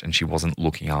too much and she wasn't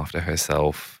looking after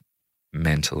herself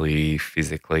mentally,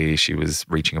 physically. She was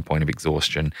reaching a point of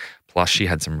exhaustion. Plus, she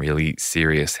had some really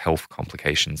serious health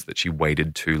complications that she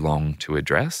waited too long to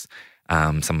address.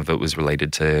 Some of it was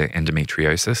related to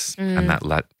endometriosis, and that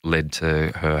led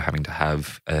to her having to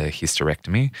have a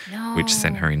hysterectomy, which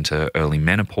sent her into early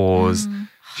menopause.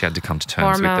 She had to come to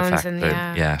terms with the Hormones fact and,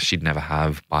 that, she'd never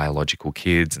have biological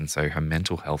kids. And so her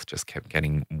mental health just kept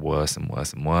getting worse and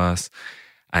worse and worse.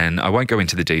 And I won't go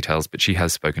into the details, but she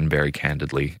has spoken very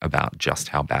candidly about just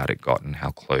how bad it got and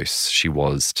how close she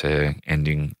was to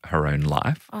ending her own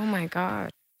life. Oh my God.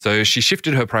 So she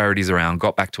shifted her priorities around,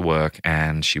 got back to work,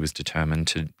 and she was determined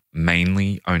to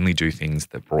mainly only do things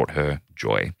that brought her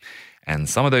joy. And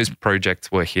some of those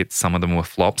projects were hits, some of them were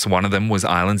flops. One of them was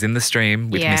Islands in the Stream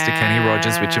with Mr. Kenny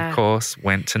Rogers, which of course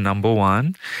went to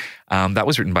 #1. That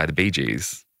was written by the Bee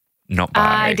Gees, not by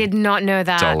I did not know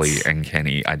that. Dolly and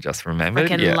Kenny. I just remembered.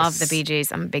 Freaking love the Bee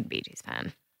Gees. I'm a big Bee Gees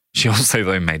fan. She also,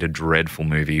 though, made a dreadful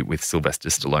movie with Sylvester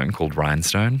Stallone called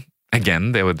Rhinestone.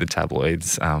 Again, there were the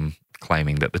tabloids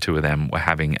claiming that the two of them were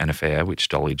having an affair, which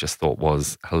Dolly just thought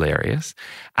was hilarious.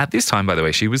 At this time, by the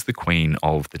way, she was the queen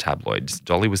of the tabloids.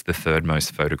 Dolly was the 3rd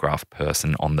most photographed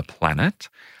person on the planet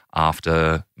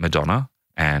after Madonna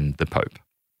and the Pope.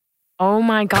 Oh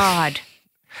my God.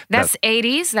 That's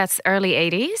 80s? That's early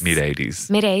 80s?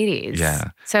 Mid-80s. Mid-80s. Yeah.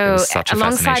 There So was such a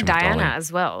alongside fascination with Diana Dolly.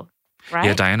 as well, right?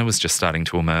 Yeah, Diana was just starting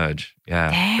to emerge.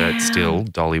 Yeah. Damn. But still,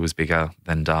 Dolly was bigger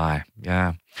than Di.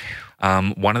 Yeah.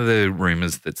 One of the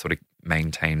rumors that sort of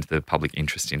maintained the public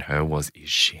interest in her was, is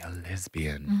she a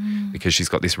lesbian? Because she's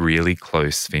got this really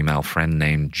close female friend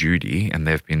named Judy, and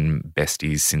they've been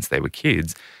besties since they were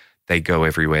kids. They go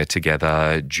everywhere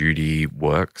together. Judy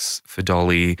works for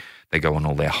Dolly. They go on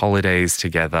all their holidays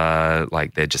together.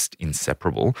 Like, they're just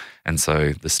inseparable. And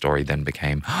so the story then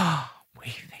became,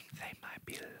 we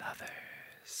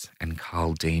and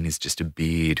Carl Dean is just a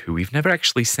beard who we've never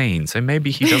actually seen. So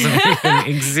maybe he doesn't even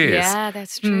exist. Yeah,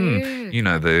 that's true. You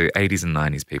know, the 80s and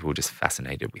 90s people were just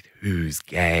fascinated with who's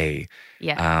gay,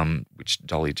 which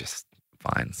Dolly just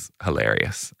finds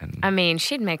hilarious. And I mean,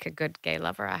 she'd make a good gay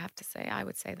lover, I have to say. I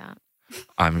would say that.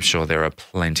 I'm sure there are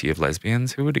plenty of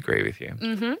lesbians who would agree with you.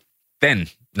 Mm-hmm. Then,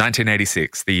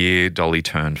 1986, the year Dolly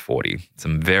turned 40.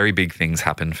 Some very big things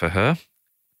happened for her.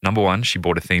 Number one, she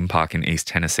bought a theme park in East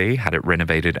Tennessee, had it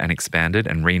renovated and expanded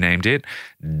and renamed it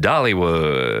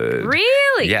Dollywood.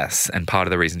 Really? Yes. And part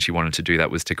of the reason she wanted to do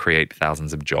that was to create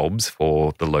thousands of jobs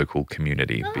for the local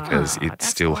community because it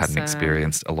still hadn't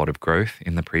experienced a lot of growth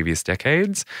in the previous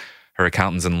decades. Her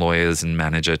accountants and lawyers and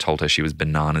manager told her she was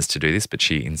bananas to do this, but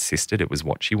she insisted it was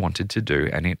what she wanted to do,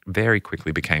 and it very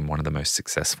quickly became one of the most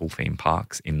successful theme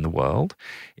parks in the world.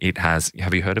 It has,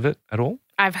 have you heard of it at all?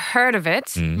 I've heard of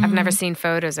it. I've never seen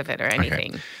photos of it or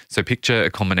anything. Okay. So picture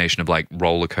a combination of like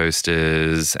roller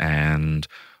coasters and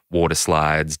water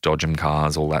slides, dodgem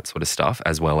cars, all that sort of stuff,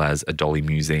 as well as a Dolly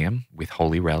museum with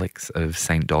holy relics of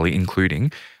St. Dolly,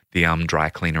 including the dry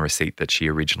cleaner receipt that she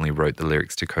originally wrote the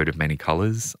lyrics to Coat of Many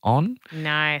Colours on.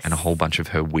 Nice. And a whole bunch of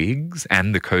her wigs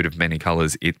and the Coat of Many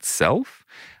Colours itself.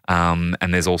 And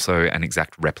there's also an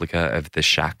exact replica of the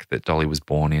shack that Dolly was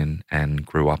born in and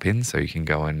grew up in. So you can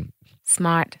go and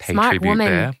Smart tribute woman.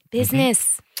 there.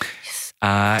 Business.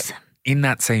 Awesome. In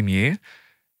that same year,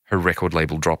 her record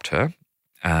label dropped her.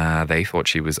 They thought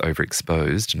she was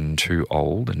overexposed and too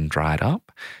old and dried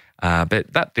up.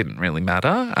 But that didn't really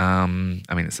matter. I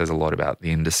mean, it says a lot about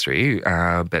the industry,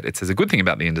 but it says a good thing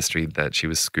about the industry that she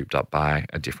was scooped up by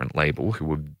a different label who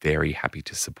were very happy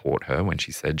to support her when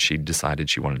she said she decided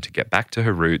she wanted to get back to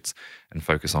her roots and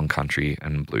focus on country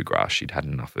and bluegrass. She'd had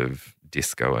enough of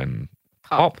disco and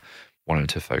pop, wanted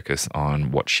to focus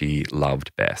on what she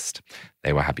loved best.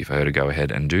 They were happy for her to go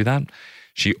ahead and do that.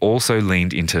 She also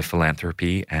leaned into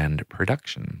philanthropy and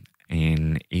production.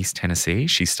 In East Tennessee,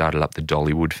 she started up the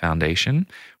Dollywood Foundation,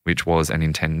 which was an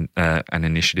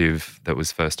initiative that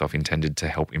was first off intended to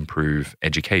help improve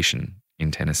education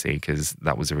in Tennessee because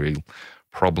that was a real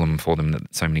problem for them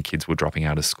that so many kids were dropping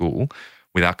out of school.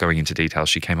 Without going into detail,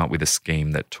 she came up with a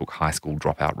scheme that took high school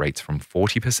dropout rates from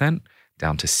 40%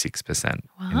 down to 6%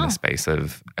 in the space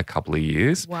of a couple of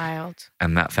years. Wild.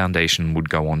 And that foundation would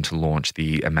go on to launch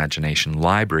the Imagination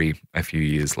Library a few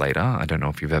years later. I don't know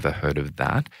if you've ever heard of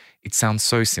that. It sounds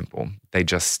so simple. They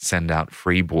just send out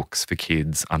free books for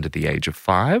kids under the age of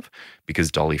 5 because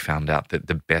Dolly found out that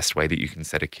the best way that you can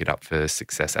set a kid up for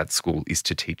success at school is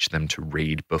to teach them to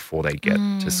read before they get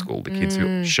to school. The kids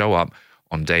who show up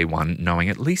on day one, knowing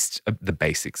at least the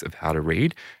basics of how to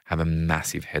read, have a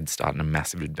massive head start and a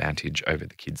massive advantage over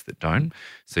the kids that don't.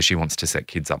 So she wants to set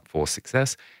kids up for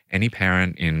success. Any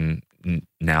parent in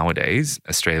nowadays,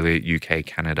 Australia, UK,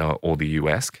 Canada, or the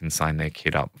US can sign their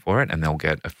kid up for it and they'll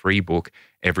get a free book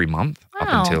every month up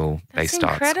until they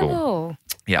start incredible. school.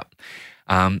 Yeah.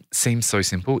 Seems so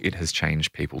simple. It has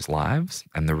changed people's lives.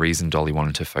 And the reason Dolly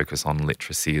wanted to focus on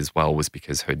literacy as well was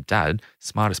because her dad,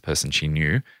 smartest person she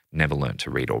knew, never learned to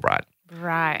read or write.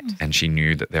 Right. And she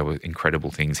knew that there were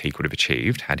incredible things he could have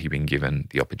achieved had he been given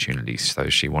the opportunity. So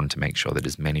she wanted to make sure that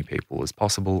as many people as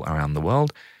possible around the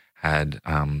world had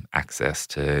access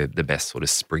to the best sort of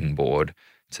springboard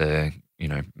to, you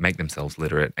know, make themselves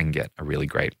literate and get a really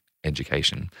great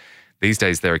education. These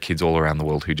days, there are kids all around the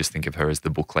world who just think of her as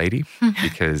the book lady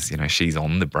because, you know, she's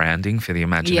on the branding for the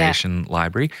Imagination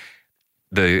Library.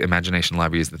 The Imagination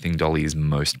Library is the thing Dolly is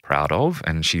most proud of,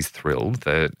 and she's thrilled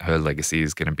that her legacy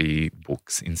is going to be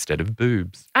books instead of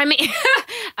boobs. I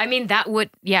mean, that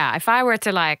would, if I were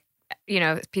to like, you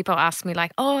know, people ask me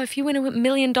like, oh, if you win $1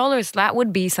 million, that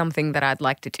would be something that I'd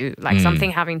like to do, like something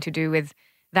having to do with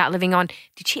that living on.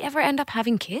 Did she ever end up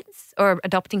having kids or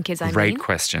adopting kids? Great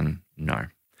question. No.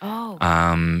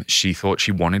 Oh. She thought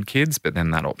she wanted kids, but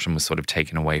then that option was sort of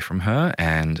taken away from her.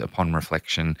 And upon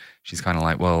reflection, she's kind of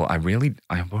like, well, I've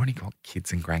already got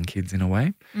kids and grandkids in a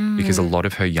way because a lot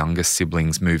of her younger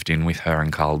siblings moved in with her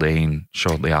and Carl Dean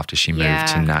shortly after she moved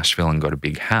to Nashville and got a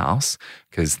big house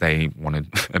because they wanted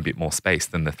a bit more space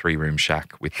than the 3-room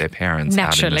shack with their parents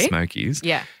out in the Smokies.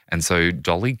 Yeah. And so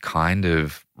Dolly kind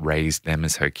of raised them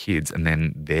as her kids, and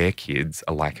then their kids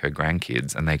are like her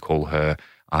grandkids and they call her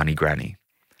Auntie Granny.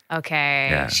 Okay.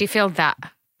 Yeah. She filled that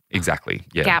Exactly.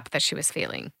 Yeah. gap that she was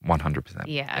feeling. 100%.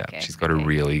 Yeah. Okay. She's got a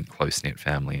really close-knit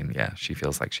family and she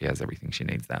feels like she has everything she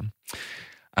needs there.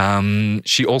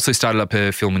 She also started up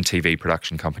a film and TV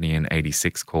production company in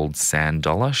 86 called Sand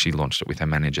Dollar. She launched it with her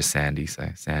manager, Sandy. So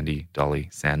Sandy, Dolly,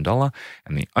 Sand Dollar.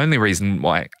 And the only reason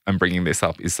why I'm bringing this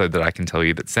up is so that I can tell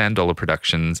you that Sand Dollar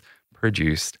Productions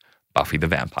produced Buffy the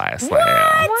Vampire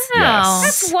Slayer. What? Wow.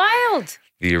 That's wild.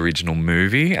 The original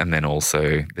movie and then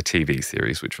also the TV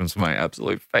series, which was my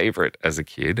absolute favorite as a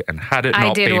kid. And had it I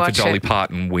not did been for watch Dolly it.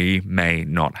 Parton, we may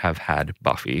not have had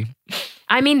Buffy.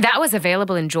 I mean, that was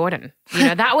available in Jordan. You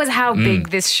know, that was how big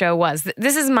this show was.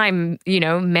 This is my, you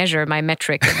know, measure, my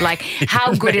metric of like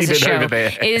how good is a Made it show. over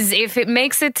there. Is if it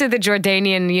makes it to the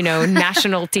Jordanian, you know,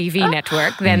 national TV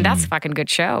network, then that's a fucking good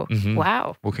show.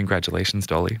 Wow. Well, congratulations,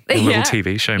 Dolly. The Yeah. little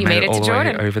TV show You made made it it all to the way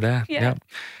Jordan. over there. Yeah.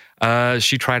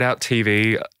 She tried out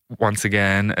TV once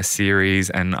again, a series,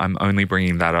 and I'm only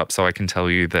bringing that up so I can tell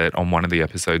you that on one of the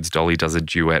episodes, Dolly does a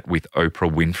duet with Oprah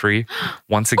Winfrey,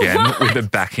 once again with a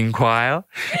backing choir,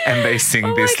 and they sing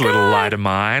Oh This my Little God. Light of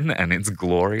Mine, and it's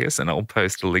glorious, and I'll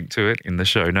post a link to it in the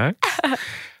show notes.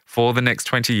 For the next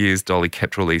 20 years, Dolly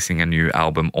kept releasing a new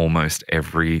album almost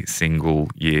every single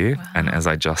year. Wow. And as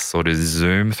I just sort of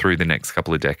zoom through the next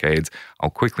couple of decades, I'll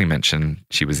quickly mention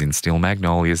she was in Steel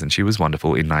Magnolias and She Was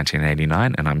Wonderful in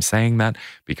 1989. And I'm saying that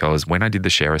because when I did the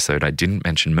Share-a-sode, I didn't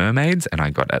mention mermaids, and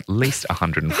I got at least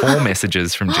 104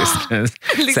 messages from listeners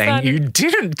saying you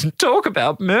didn't talk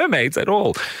about mermaids at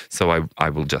all. So I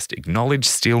will just acknowledge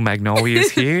Steel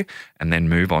Magnolias here and then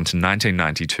move on to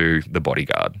 1992, The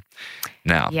Bodyguard.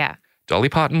 Now, Yeah. Dolly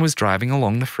Parton was driving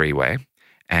along the freeway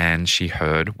and she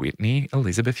heard Whitney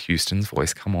Elizabeth Houston's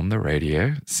voice come on the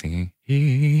radio singing,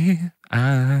 Here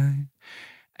I.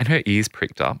 And her ears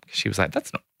pricked up. She was like,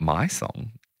 that's not my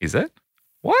song, is it?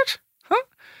 What? Huh?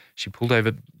 She pulled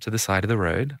over to the side of the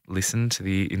road, listened to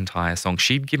the entire song.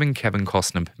 She'd given Kevin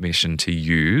Costner permission to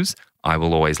use I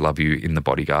Will Always Love You in The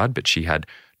Bodyguard, but she had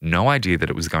no idea that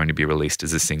it was going to be released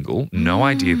as a single, no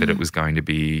idea that it was going to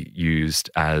be used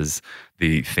as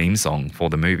the theme song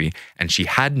for the movie. And she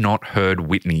had not heard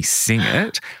Whitney sing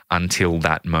it until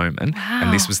that moment. Wow.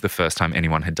 And this was the first time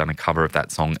anyone had done a cover of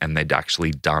that song and they'd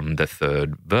actually done the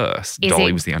third verse. Is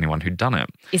Dolly it- was the only one who'd done it.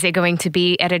 Is it going to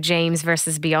be Etta James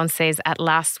versus Beyonce's At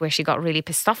Last where she got really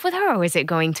pissed off with her? Or is it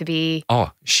going to be...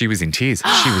 Oh, she was in tears.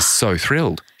 She was so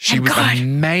thrilled. She Thank was God.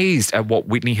 amazed at what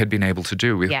Whitney had been able to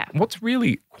do with Yeah. what's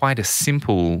really quite a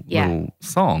simple Yeah. little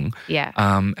song. Yeah.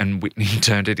 And Whitney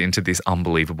turned it into this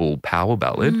unbelievable power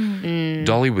ballad. Mm.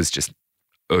 Dolly was just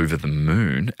over the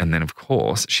moon. And then, of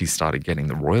course, she started getting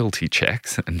the royalty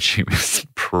checks and she was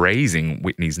praising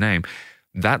Whitney's name.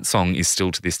 That song is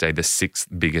still to this day the 6th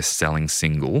biggest selling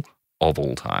single of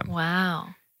all time. Wow.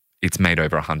 It's made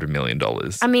over $100 million.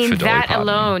 I mean, for Dolly that Parton.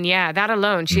 alone, that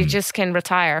alone, she just can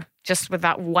retire just with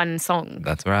that one song.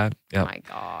 That's right. Oh Yep. my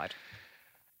God.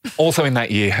 Also in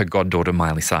that year, her goddaughter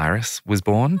Miley Cyrus was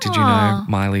born. Did you know Aw.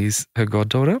 Miley's her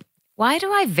goddaughter? Why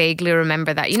do I vaguely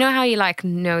remember that? You know how you like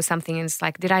know something and it's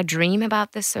like, did I dream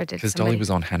about this or did Because somebody... Dolly was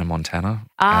on Hannah Montana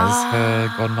Ah. as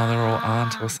her godmother or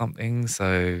aunt or something.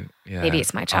 So yeah, Maybe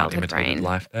it's my childhood unimitated brain.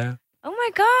 life there. Oh my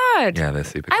God. Yeah, they're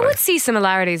super. I close. would see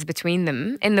similarities between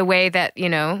them in the way that, you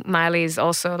know, Miley's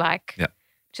also like, Yeah.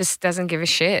 just doesn't give a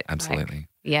shit. Like, Absolutely.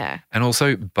 yeah. And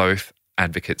also both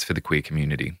advocates for the queer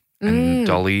community. And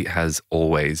Dolly has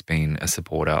always been a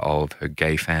supporter of her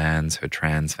gay fans, her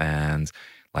trans fans.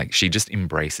 Like she just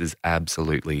embraces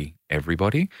absolutely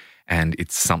everybody. And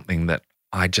it's something that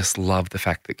I just love the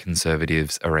fact that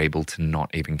conservatives are able to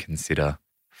not even consider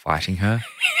fighting her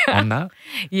on that.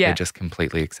 Yeah. They just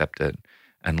completely accept it.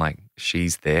 And like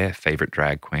she's their favorite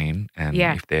drag queen. And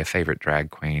Yeah. if their favorite drag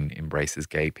queen embraces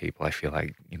gay people, I feel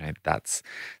like, you know, that's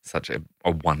such a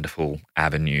wonderful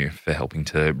avenue for helping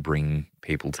to bring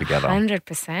people together.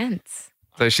 100%.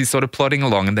 So she's sort of plodding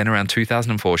along. And then around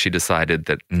 2004, she decided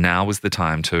that now was the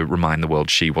time to remind the world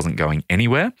she wasn't going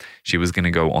anywhere. She was going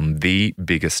to go on the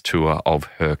biggest tour of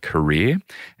her career.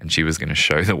 And she was going to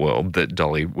show the world that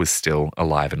Dolly was still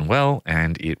alive and well.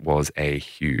 And it was a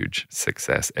huge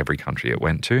success, every country it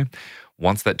went to.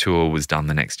 Once that tour was done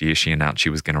the next year, she announced she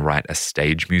was going to write a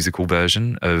stage musical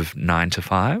version of 9 to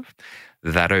 5.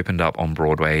 That opened up on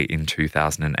Broadway in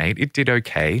 2008. It did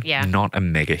okay, Yeah. not a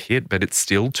mega hit, but it's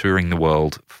still touring the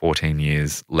world 14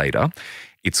 years later.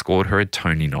 It scored her a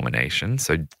Tony nomination.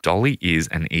 So Dolly is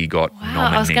an EGOT Wow.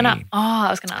 nominee. I was gonna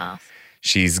ask.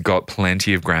 She's got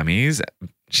plenty of Grammys.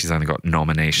 She's only got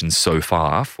nominations so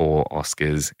far for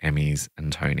Oscars, Emmys,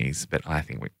 and Tonys. But I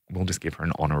think we'll just give her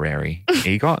an honorary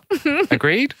EGOT.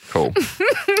 Agreed? Cool.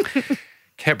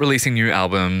 Kept releasing new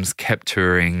albums, kept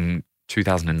touring.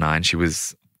 2009, she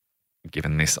was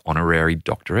given this honorary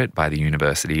doctorate by the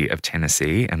University of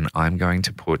Tennessee. And I'm going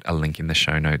to put a link in the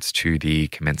show notes to the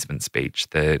commencement speech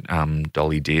that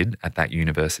Dolly did at that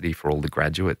university for all the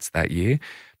graduates that year.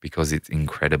 because it's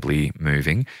incredibly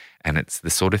moving and it's the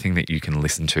sort of thing that you can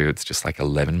listen to. It's just like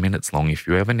 11 minutes long if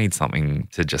you ever need something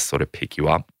to just sort of pick you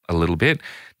up a little bit.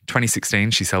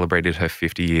 2016, she celebrated her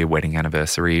 50-year wedding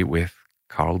anniversary with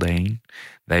Carl Dean.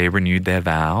 They renewed their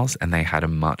vows and they had a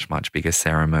much, much bigger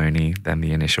ceremony than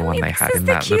the initial one they had in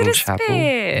that little chapel.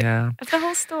 Yeah, of the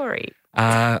whole story.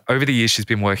 Over the years, she's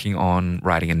been working on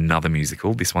writing another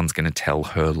musical. This one's going to tell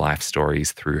her life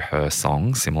stories through her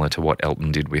songs, similar to what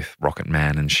Elton did with Rocket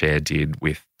Man and Cher did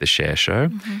with The Cher Show.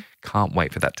 Mm-hmm. Can't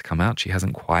wait for that to come out. She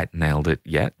hasn't quite nailed it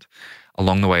yet.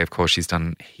 Along the way, of course, she's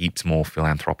done heaps more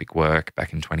philanthropic work.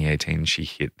 Back in 2018, she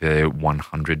hit the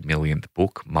 100 millionth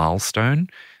book milestone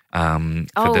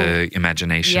for the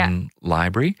Imagination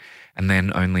Library. And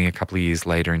then only a couple of years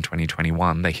later in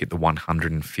 2021, they hit the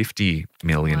 150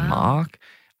 million mark.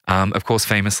 Of course,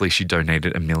 famously, she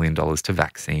donated $1 million to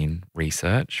vaccine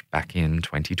research back in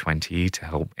 2020 to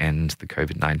help end the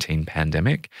COVID-19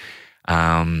 pandemic.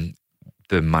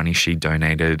 The money she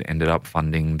donated ended up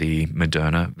funding the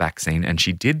Moderna vaccine, and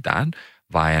she did that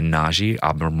via Naji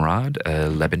Abdelmourad, a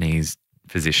Lebanese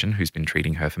physician who's been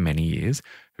treating her for many years,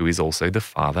 who is also the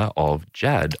father of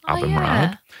Jad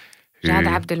Abdelmourad. Jad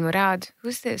Abdelmourad.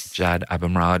 Who's this? Jad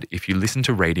Abdelmourad. If you listen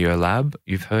to Radiolab,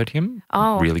 you've heard him.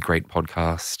 Really great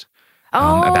podcast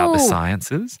about the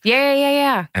sciences.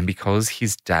 Yeah. And because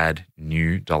his dad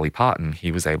knew Dolly Parton,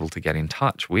 he was able to get in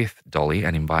touch with Dolly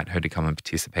and invite her to come and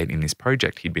participate in this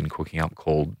project he'd been cooking up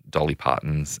called Dolly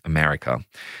Parton's America.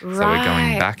 Right. So we're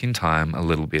going back in time a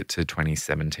little bit to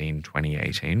 2017,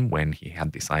 2018, when he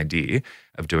had this idea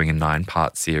of doing a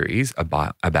 9-part series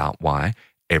about why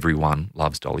everyone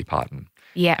loves Dolly Parton.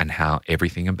 Yeah. And how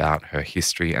everything about her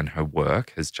history and her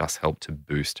work has just helped to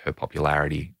boost her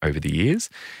popularity over the years.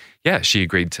 Yeah, she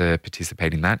agreed to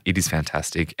participate in that. It is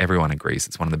fantastic. Everyone agrees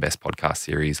it's one of the best podcast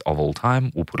series of all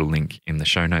time. We'll put a link in the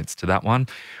show notes to that one.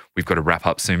 We've got to wrap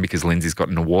up soon because Lindsay's got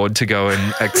an award to go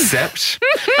and accept.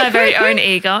 My very own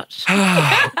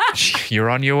EGOT. You're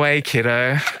on your way,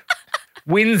 kiddo.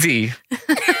 Winsy.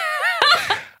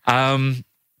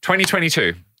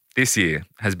 2022. This year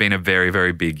has been a very,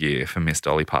 very big year for Miss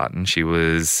Dolly Parton. She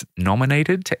was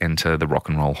nominated to enter the Rock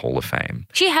and Roll Hall of Fame.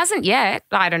 She hasn't yet.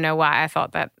 I don't know why I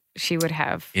thought that she would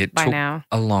have by now. It took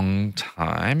a long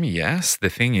time, yes. The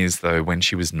thing is, though, when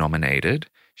she was nominated,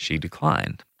 she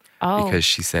declined. Because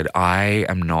she said, I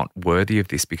am not worthy of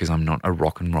this because I'm not a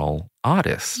rock and roll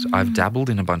artist. I've dabbled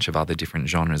in a bunch of other different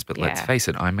genres, but let's face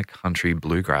it, I'm a country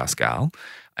bluegrass gal.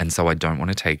 And so I don't want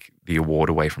to take the award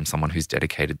away from someone who's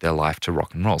dedicated their life to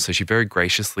rock and roll. So she very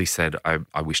graciously said,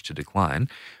 I wish to decline.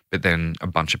 But then a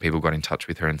bunch of people got in touch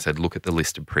with her and said, look at the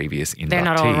list of previous inductees. They're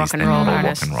not all rock and roll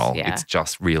artists. Yeah. It's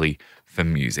just really for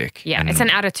music. Yeah, it's an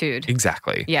attitude.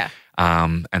 Exactly. Yeah.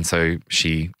 And so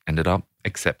she ended up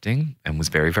accepting and was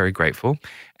very, very grateful.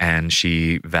 And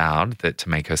she vowed that to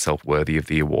make herself worthy of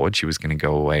the award, she was going to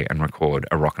go away and record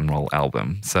a rock and roll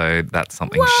album. So that's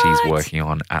something she's working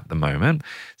on at the moment.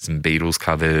 Some Beatles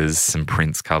covers, some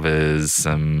Prince covers,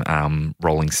 some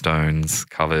Rolling Stones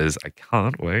covers. I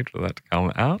can't wait for that to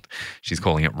come out. She's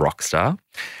calling it Rockstar.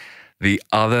 The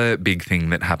other big thing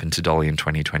that happened to Dolly in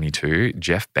 2022,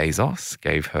 Jeff Bezos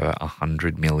gave her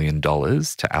 $100 million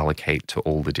to allocate to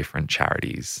all the different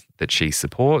charities that she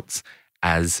supports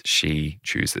as she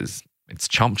chooses. It's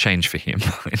chump change for him.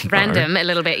 Random a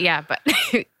little bit, yeah, but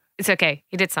it's okay.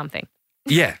 He did something.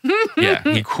 Yeah.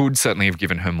 He could certainly have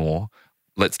given her more.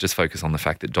 Let's just focus on the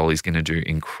fact that Dolly's going to do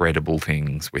incredible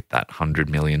things with that $100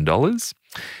 million.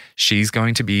 She's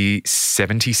going to be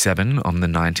 77 on the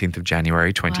 19th of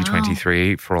January,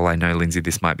 2023. Wow. For all I know, Lindsay,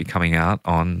 this might be coming out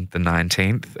on the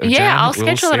 19th of Jan. I'll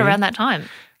schedule it around that time.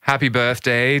 Happy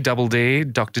birthday, Double D,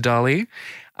 Dr. Dolly.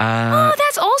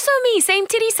 That's also me. Same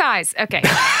titty size. Okay,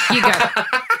 you go.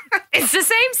 It's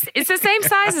the same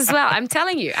size as well. I'm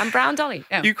telling you, I'm Brown Dolly.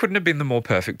 Oh. You couldn't have been the more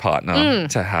perfect partner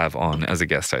to have on as a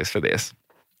guest host for this.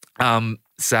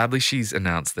 Sadly, she's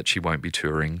announced that she won't be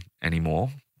touring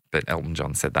anymore. But Elton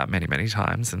John said that many, many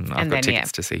times, and I've got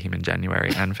tickets to see him in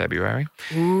January and February.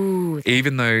 Ooh.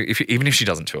 Even if she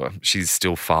doesn't tour, she's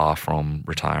still far from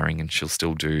retiring, and she'll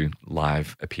still do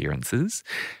live appearances.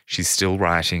 She's still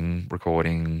writing,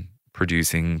 recording,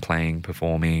 producing, playing,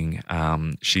 performing.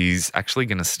 She's actually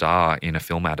going to star in a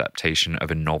film adaptation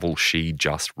of a novel she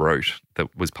just wrote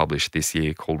that was published this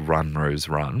year called Run, Rose,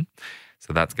 Run.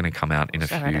 So that's going to come out in a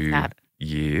few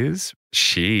years.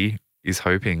 She is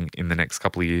hoping in the next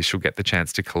couple of years she'll get the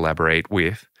chance to collaborate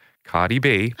with Cardi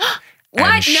B.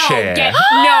 What?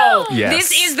 No. Yes.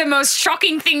 This is the most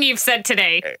shocking thing you've said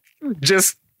today.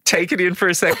 Just take it in for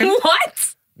a second.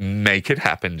 What? Make it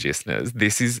happen, listeners.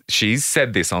 She's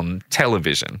said this on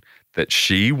television that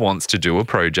she wants to do a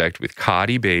project with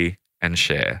Cardi B and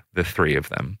Cher, the three of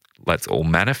them. Let's all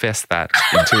manifest that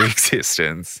into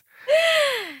existence.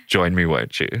 Join me,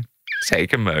 won't you?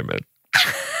 Take a moment.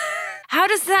 How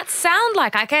does that sound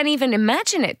like? I can't even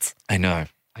imagine it. I know.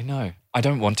 I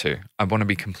don't want to. I want to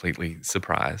be completely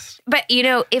surprised. But,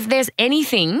 if there's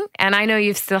anything, and I know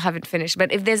you still haven't finished,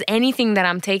 but if there's anything that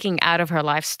I'm taking out of her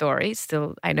life story,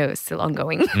 I know it's still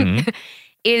ongoing,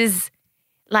 is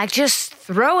like just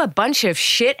throw a bunch of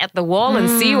shit at the wall and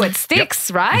see what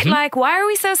sticks, right? Like, why are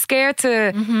we so scared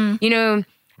to,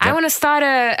 I want to start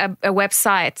a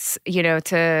website,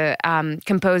 to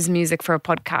compose music for a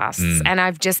podcast. And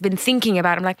I've just been thinking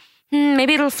about it. I'm like,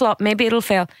 maybe it'll flop, maybe it'll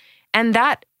fail. And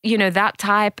that, that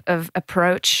type of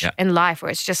approach in life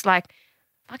where it's just like,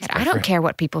 fuck it, I don't care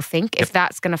what people think, if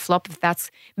that's going to flop,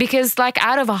 because like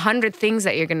out of 100 things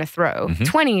that you're going to throw,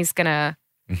 20 is going to,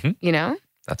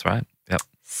 That's right. Yep.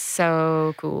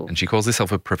 So cool. And she calls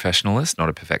herself a professionalist, not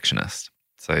a perfectionist.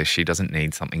 So she doesn't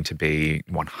need something to be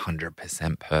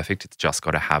 100% perfect. It's just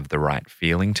got to have the right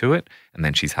feeling to it. And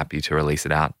then she's happy to release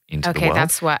it out into the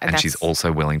world. And she's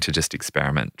also willing to just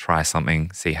experiment, try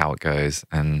something, see how it goes.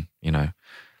 And,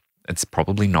 it's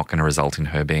probably not going to result in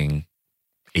her being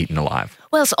eaten alive.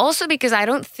 Well, it's also because I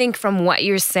don't think from what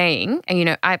you're saying,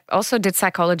 and, I also did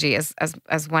psychology as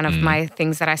one of my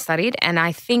things that I studied. And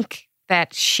I think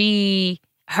that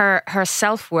her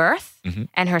self-worth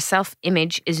and her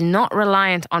self-image is not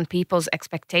reliant on people's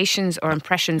expectations or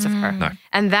impressions of her. No.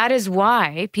 And that is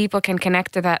why people can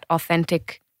connect to that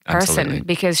authentic person. Absolutely.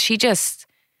 Because she just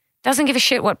doesn't give a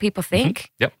shit what people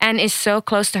think and is so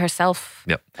close to herself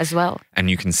as well. And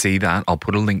you can see that. I'll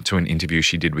put a link to an interview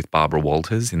she did with Barbara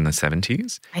Walters in the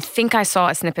 70s. I think I saw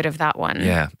a snippet of that one.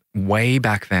 Yeah. Way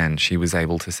back then, she was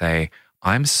able to say,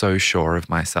 I'm so sure of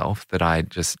myself that I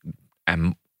just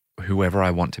am whoever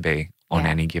I want to be on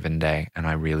any given day. And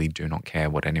I really do not care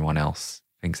what anyone else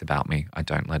thinks about me. I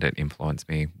don't let it influence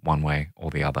me one way or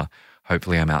the other.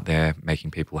 Hopefully I'm out there making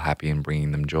people happy and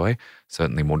bringing them joy.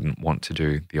 Certainly wouldn't want to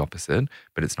do the opposite,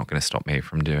 but it's not going to stop me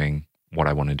from doing what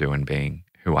I want to do and being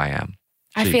who I am.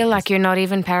 I feel like you're not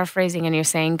even paraphrasing and you're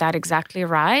saying that exactly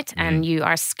right. And you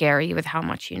are scary with how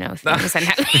much you know things.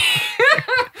 And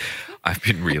I've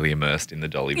been really immersed in the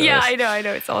Dollyverse. Yeah, I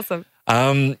know. It's awesome.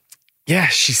 Yeah,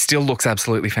 she still looks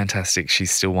absolutely fantastic.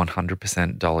 She's still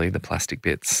 100% Dolly, the plastic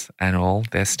bits and all.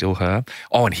 They're still her.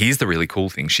 Oh, and here's the really cool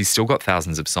thing. She's still got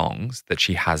thousands of songs that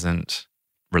she hasn't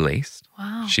released.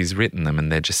 Wow. She's written them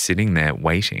and they're just sitting there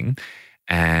waiting.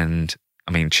 And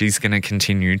I mean, she's going to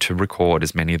continue to record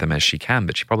as many of them as she can,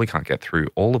 but she probably can't get through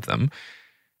all of them.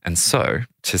 And so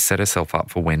to set herself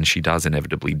up for when she does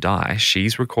inevitably die,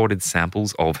 she's recorded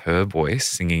samples of her voice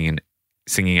singing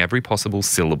every possible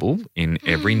syllable in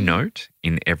every note,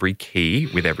 in every key,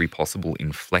 with every possible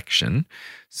inflection.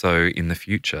 So in the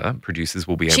future, producers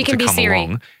will be able to come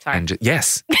along and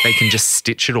yes, they can just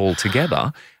stitch it all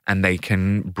together and they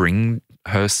can bring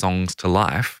her songs to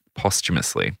life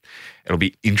posthumously. It'll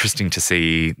be interesting to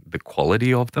see the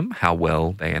quality of them, how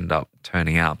well they end up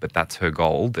turning out. But that's her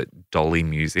goal, that Dolly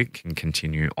music can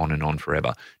continue on and on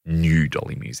forever. New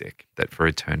Dolly music, that for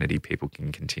eternity people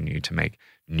can continue to make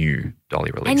new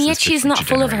Dolly releases. And yet she's not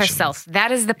full of herself.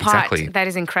 That is the part Exactly. that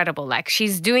is incredible. Like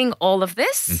she's doing all of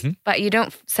this, but you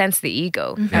don't sense the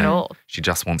ego at all. She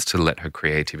just wants to let her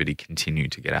creativity continue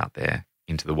to get out there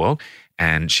into the world.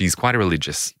 And she's quite a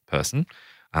religious person.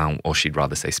 Or she'd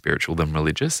rather say spiritual than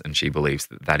religious, and she believes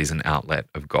that that is an outlet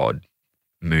of God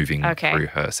moving through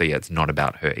her. So yeah, it's not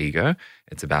about her ego.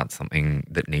 It's about something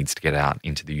that needs to get out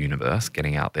into the universe,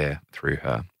 getting out there through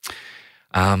her.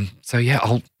 So yeah,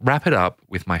 I'll wrap it up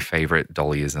with my favorite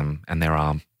Dollyism, and there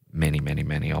are many, many,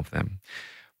 many of them.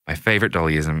 My favorite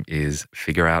Dollyism is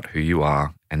figure out who you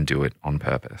are and do it on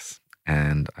purpose.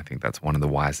 And I think that's one of the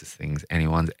wisest things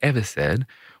anyone's ever said.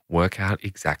 Work out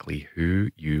exactly who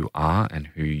you are and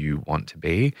who you want to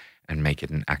be and make it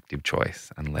an active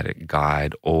choice and let it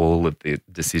guide all of the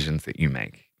decisions that you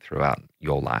make throughout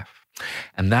your life.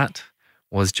 And that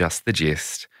was just the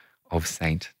gist of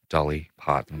Saint Dolly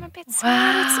Parton. I'm a bit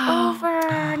sad it's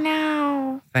over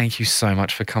now. Thank you so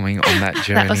much for coming on that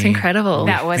journey. That was incredible.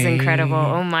 That was incredible.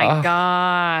 Oh my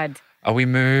God. Are we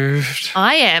moved?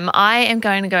 I am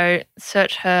going to go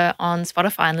search her on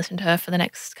Spotify and listen to her for the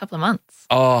next couple of months.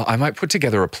 Oh, I might put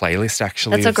together a playlist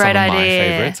actually That's a of great some of my idea.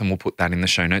 favorites, and we'll put that in the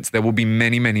show notes. There will be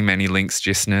many, many, many links,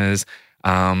 listeners.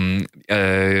 Where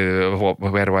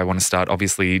do I want to start?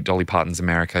 Obviously, Dolly Parton's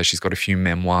America. She's got a few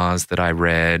memoirs that I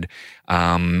read.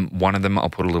 One of them I'll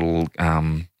put a little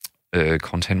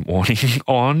content warning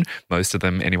on. Most of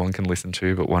them anyone can listen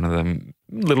to, but one of them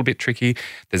little bit tricky.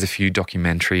 There's a few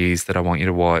documentaries that I want you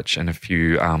to watch and a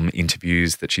few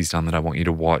interviews that she's done that I want you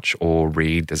to watch or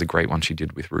read. There's a great one she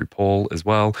did with RuPaul as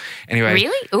well. Anyway.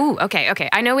 Really? Ooh, okay.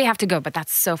 I know we have to go, but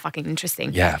that's so fucking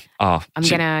interesting. Yeah.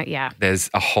 There's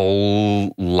a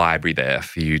whole library there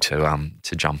for you to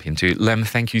jump into. Lem,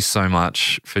 thank you so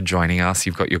much for joining us.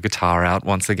 You've got your guitar out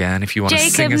once again if you want to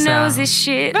sing us out. Jacob knows his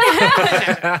shit.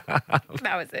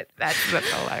 That was it. That's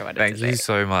all I wanted to say. Thank you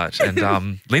so much.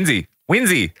 And Lindsay,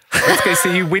 Winsy, let's go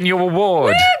see you win your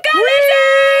award.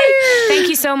 Thank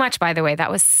you so much, by the way.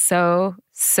 That was so,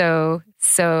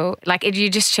 you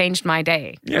just changed my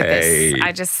day. Yay.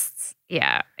 With this.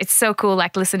 It's so cool,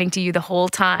 like listening to you the whole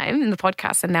time in the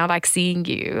podcast and now like seeing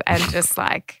you and just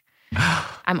like,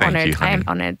 I'm honored. I am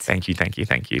honored. Thank you.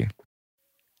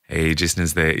 Hey,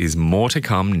 listeners, there is more to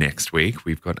come next week.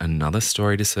 We've got another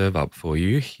story to serve up for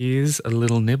you. Here's a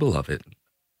little nibble of it.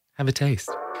 Have a taste.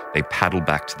 They paddled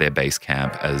back to their base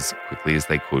camp as quickly as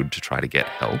they could to try to get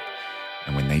help.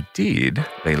 And when they did,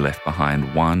 they left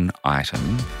behind one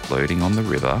item floating on the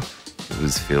river. It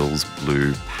was Phil's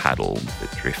blue paddle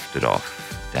that drifted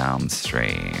off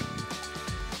downstream.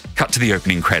 Cut to the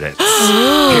opening credits.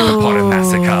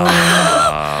 Hippopotamus Massacre.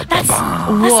 That's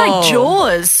like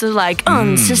Jaws, so like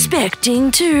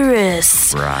unsuspecting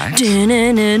tourists. Right.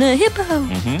 Hippo.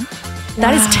 Mm-hmm.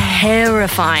 That is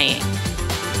terrifying.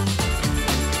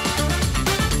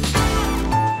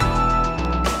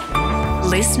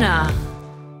 Listener.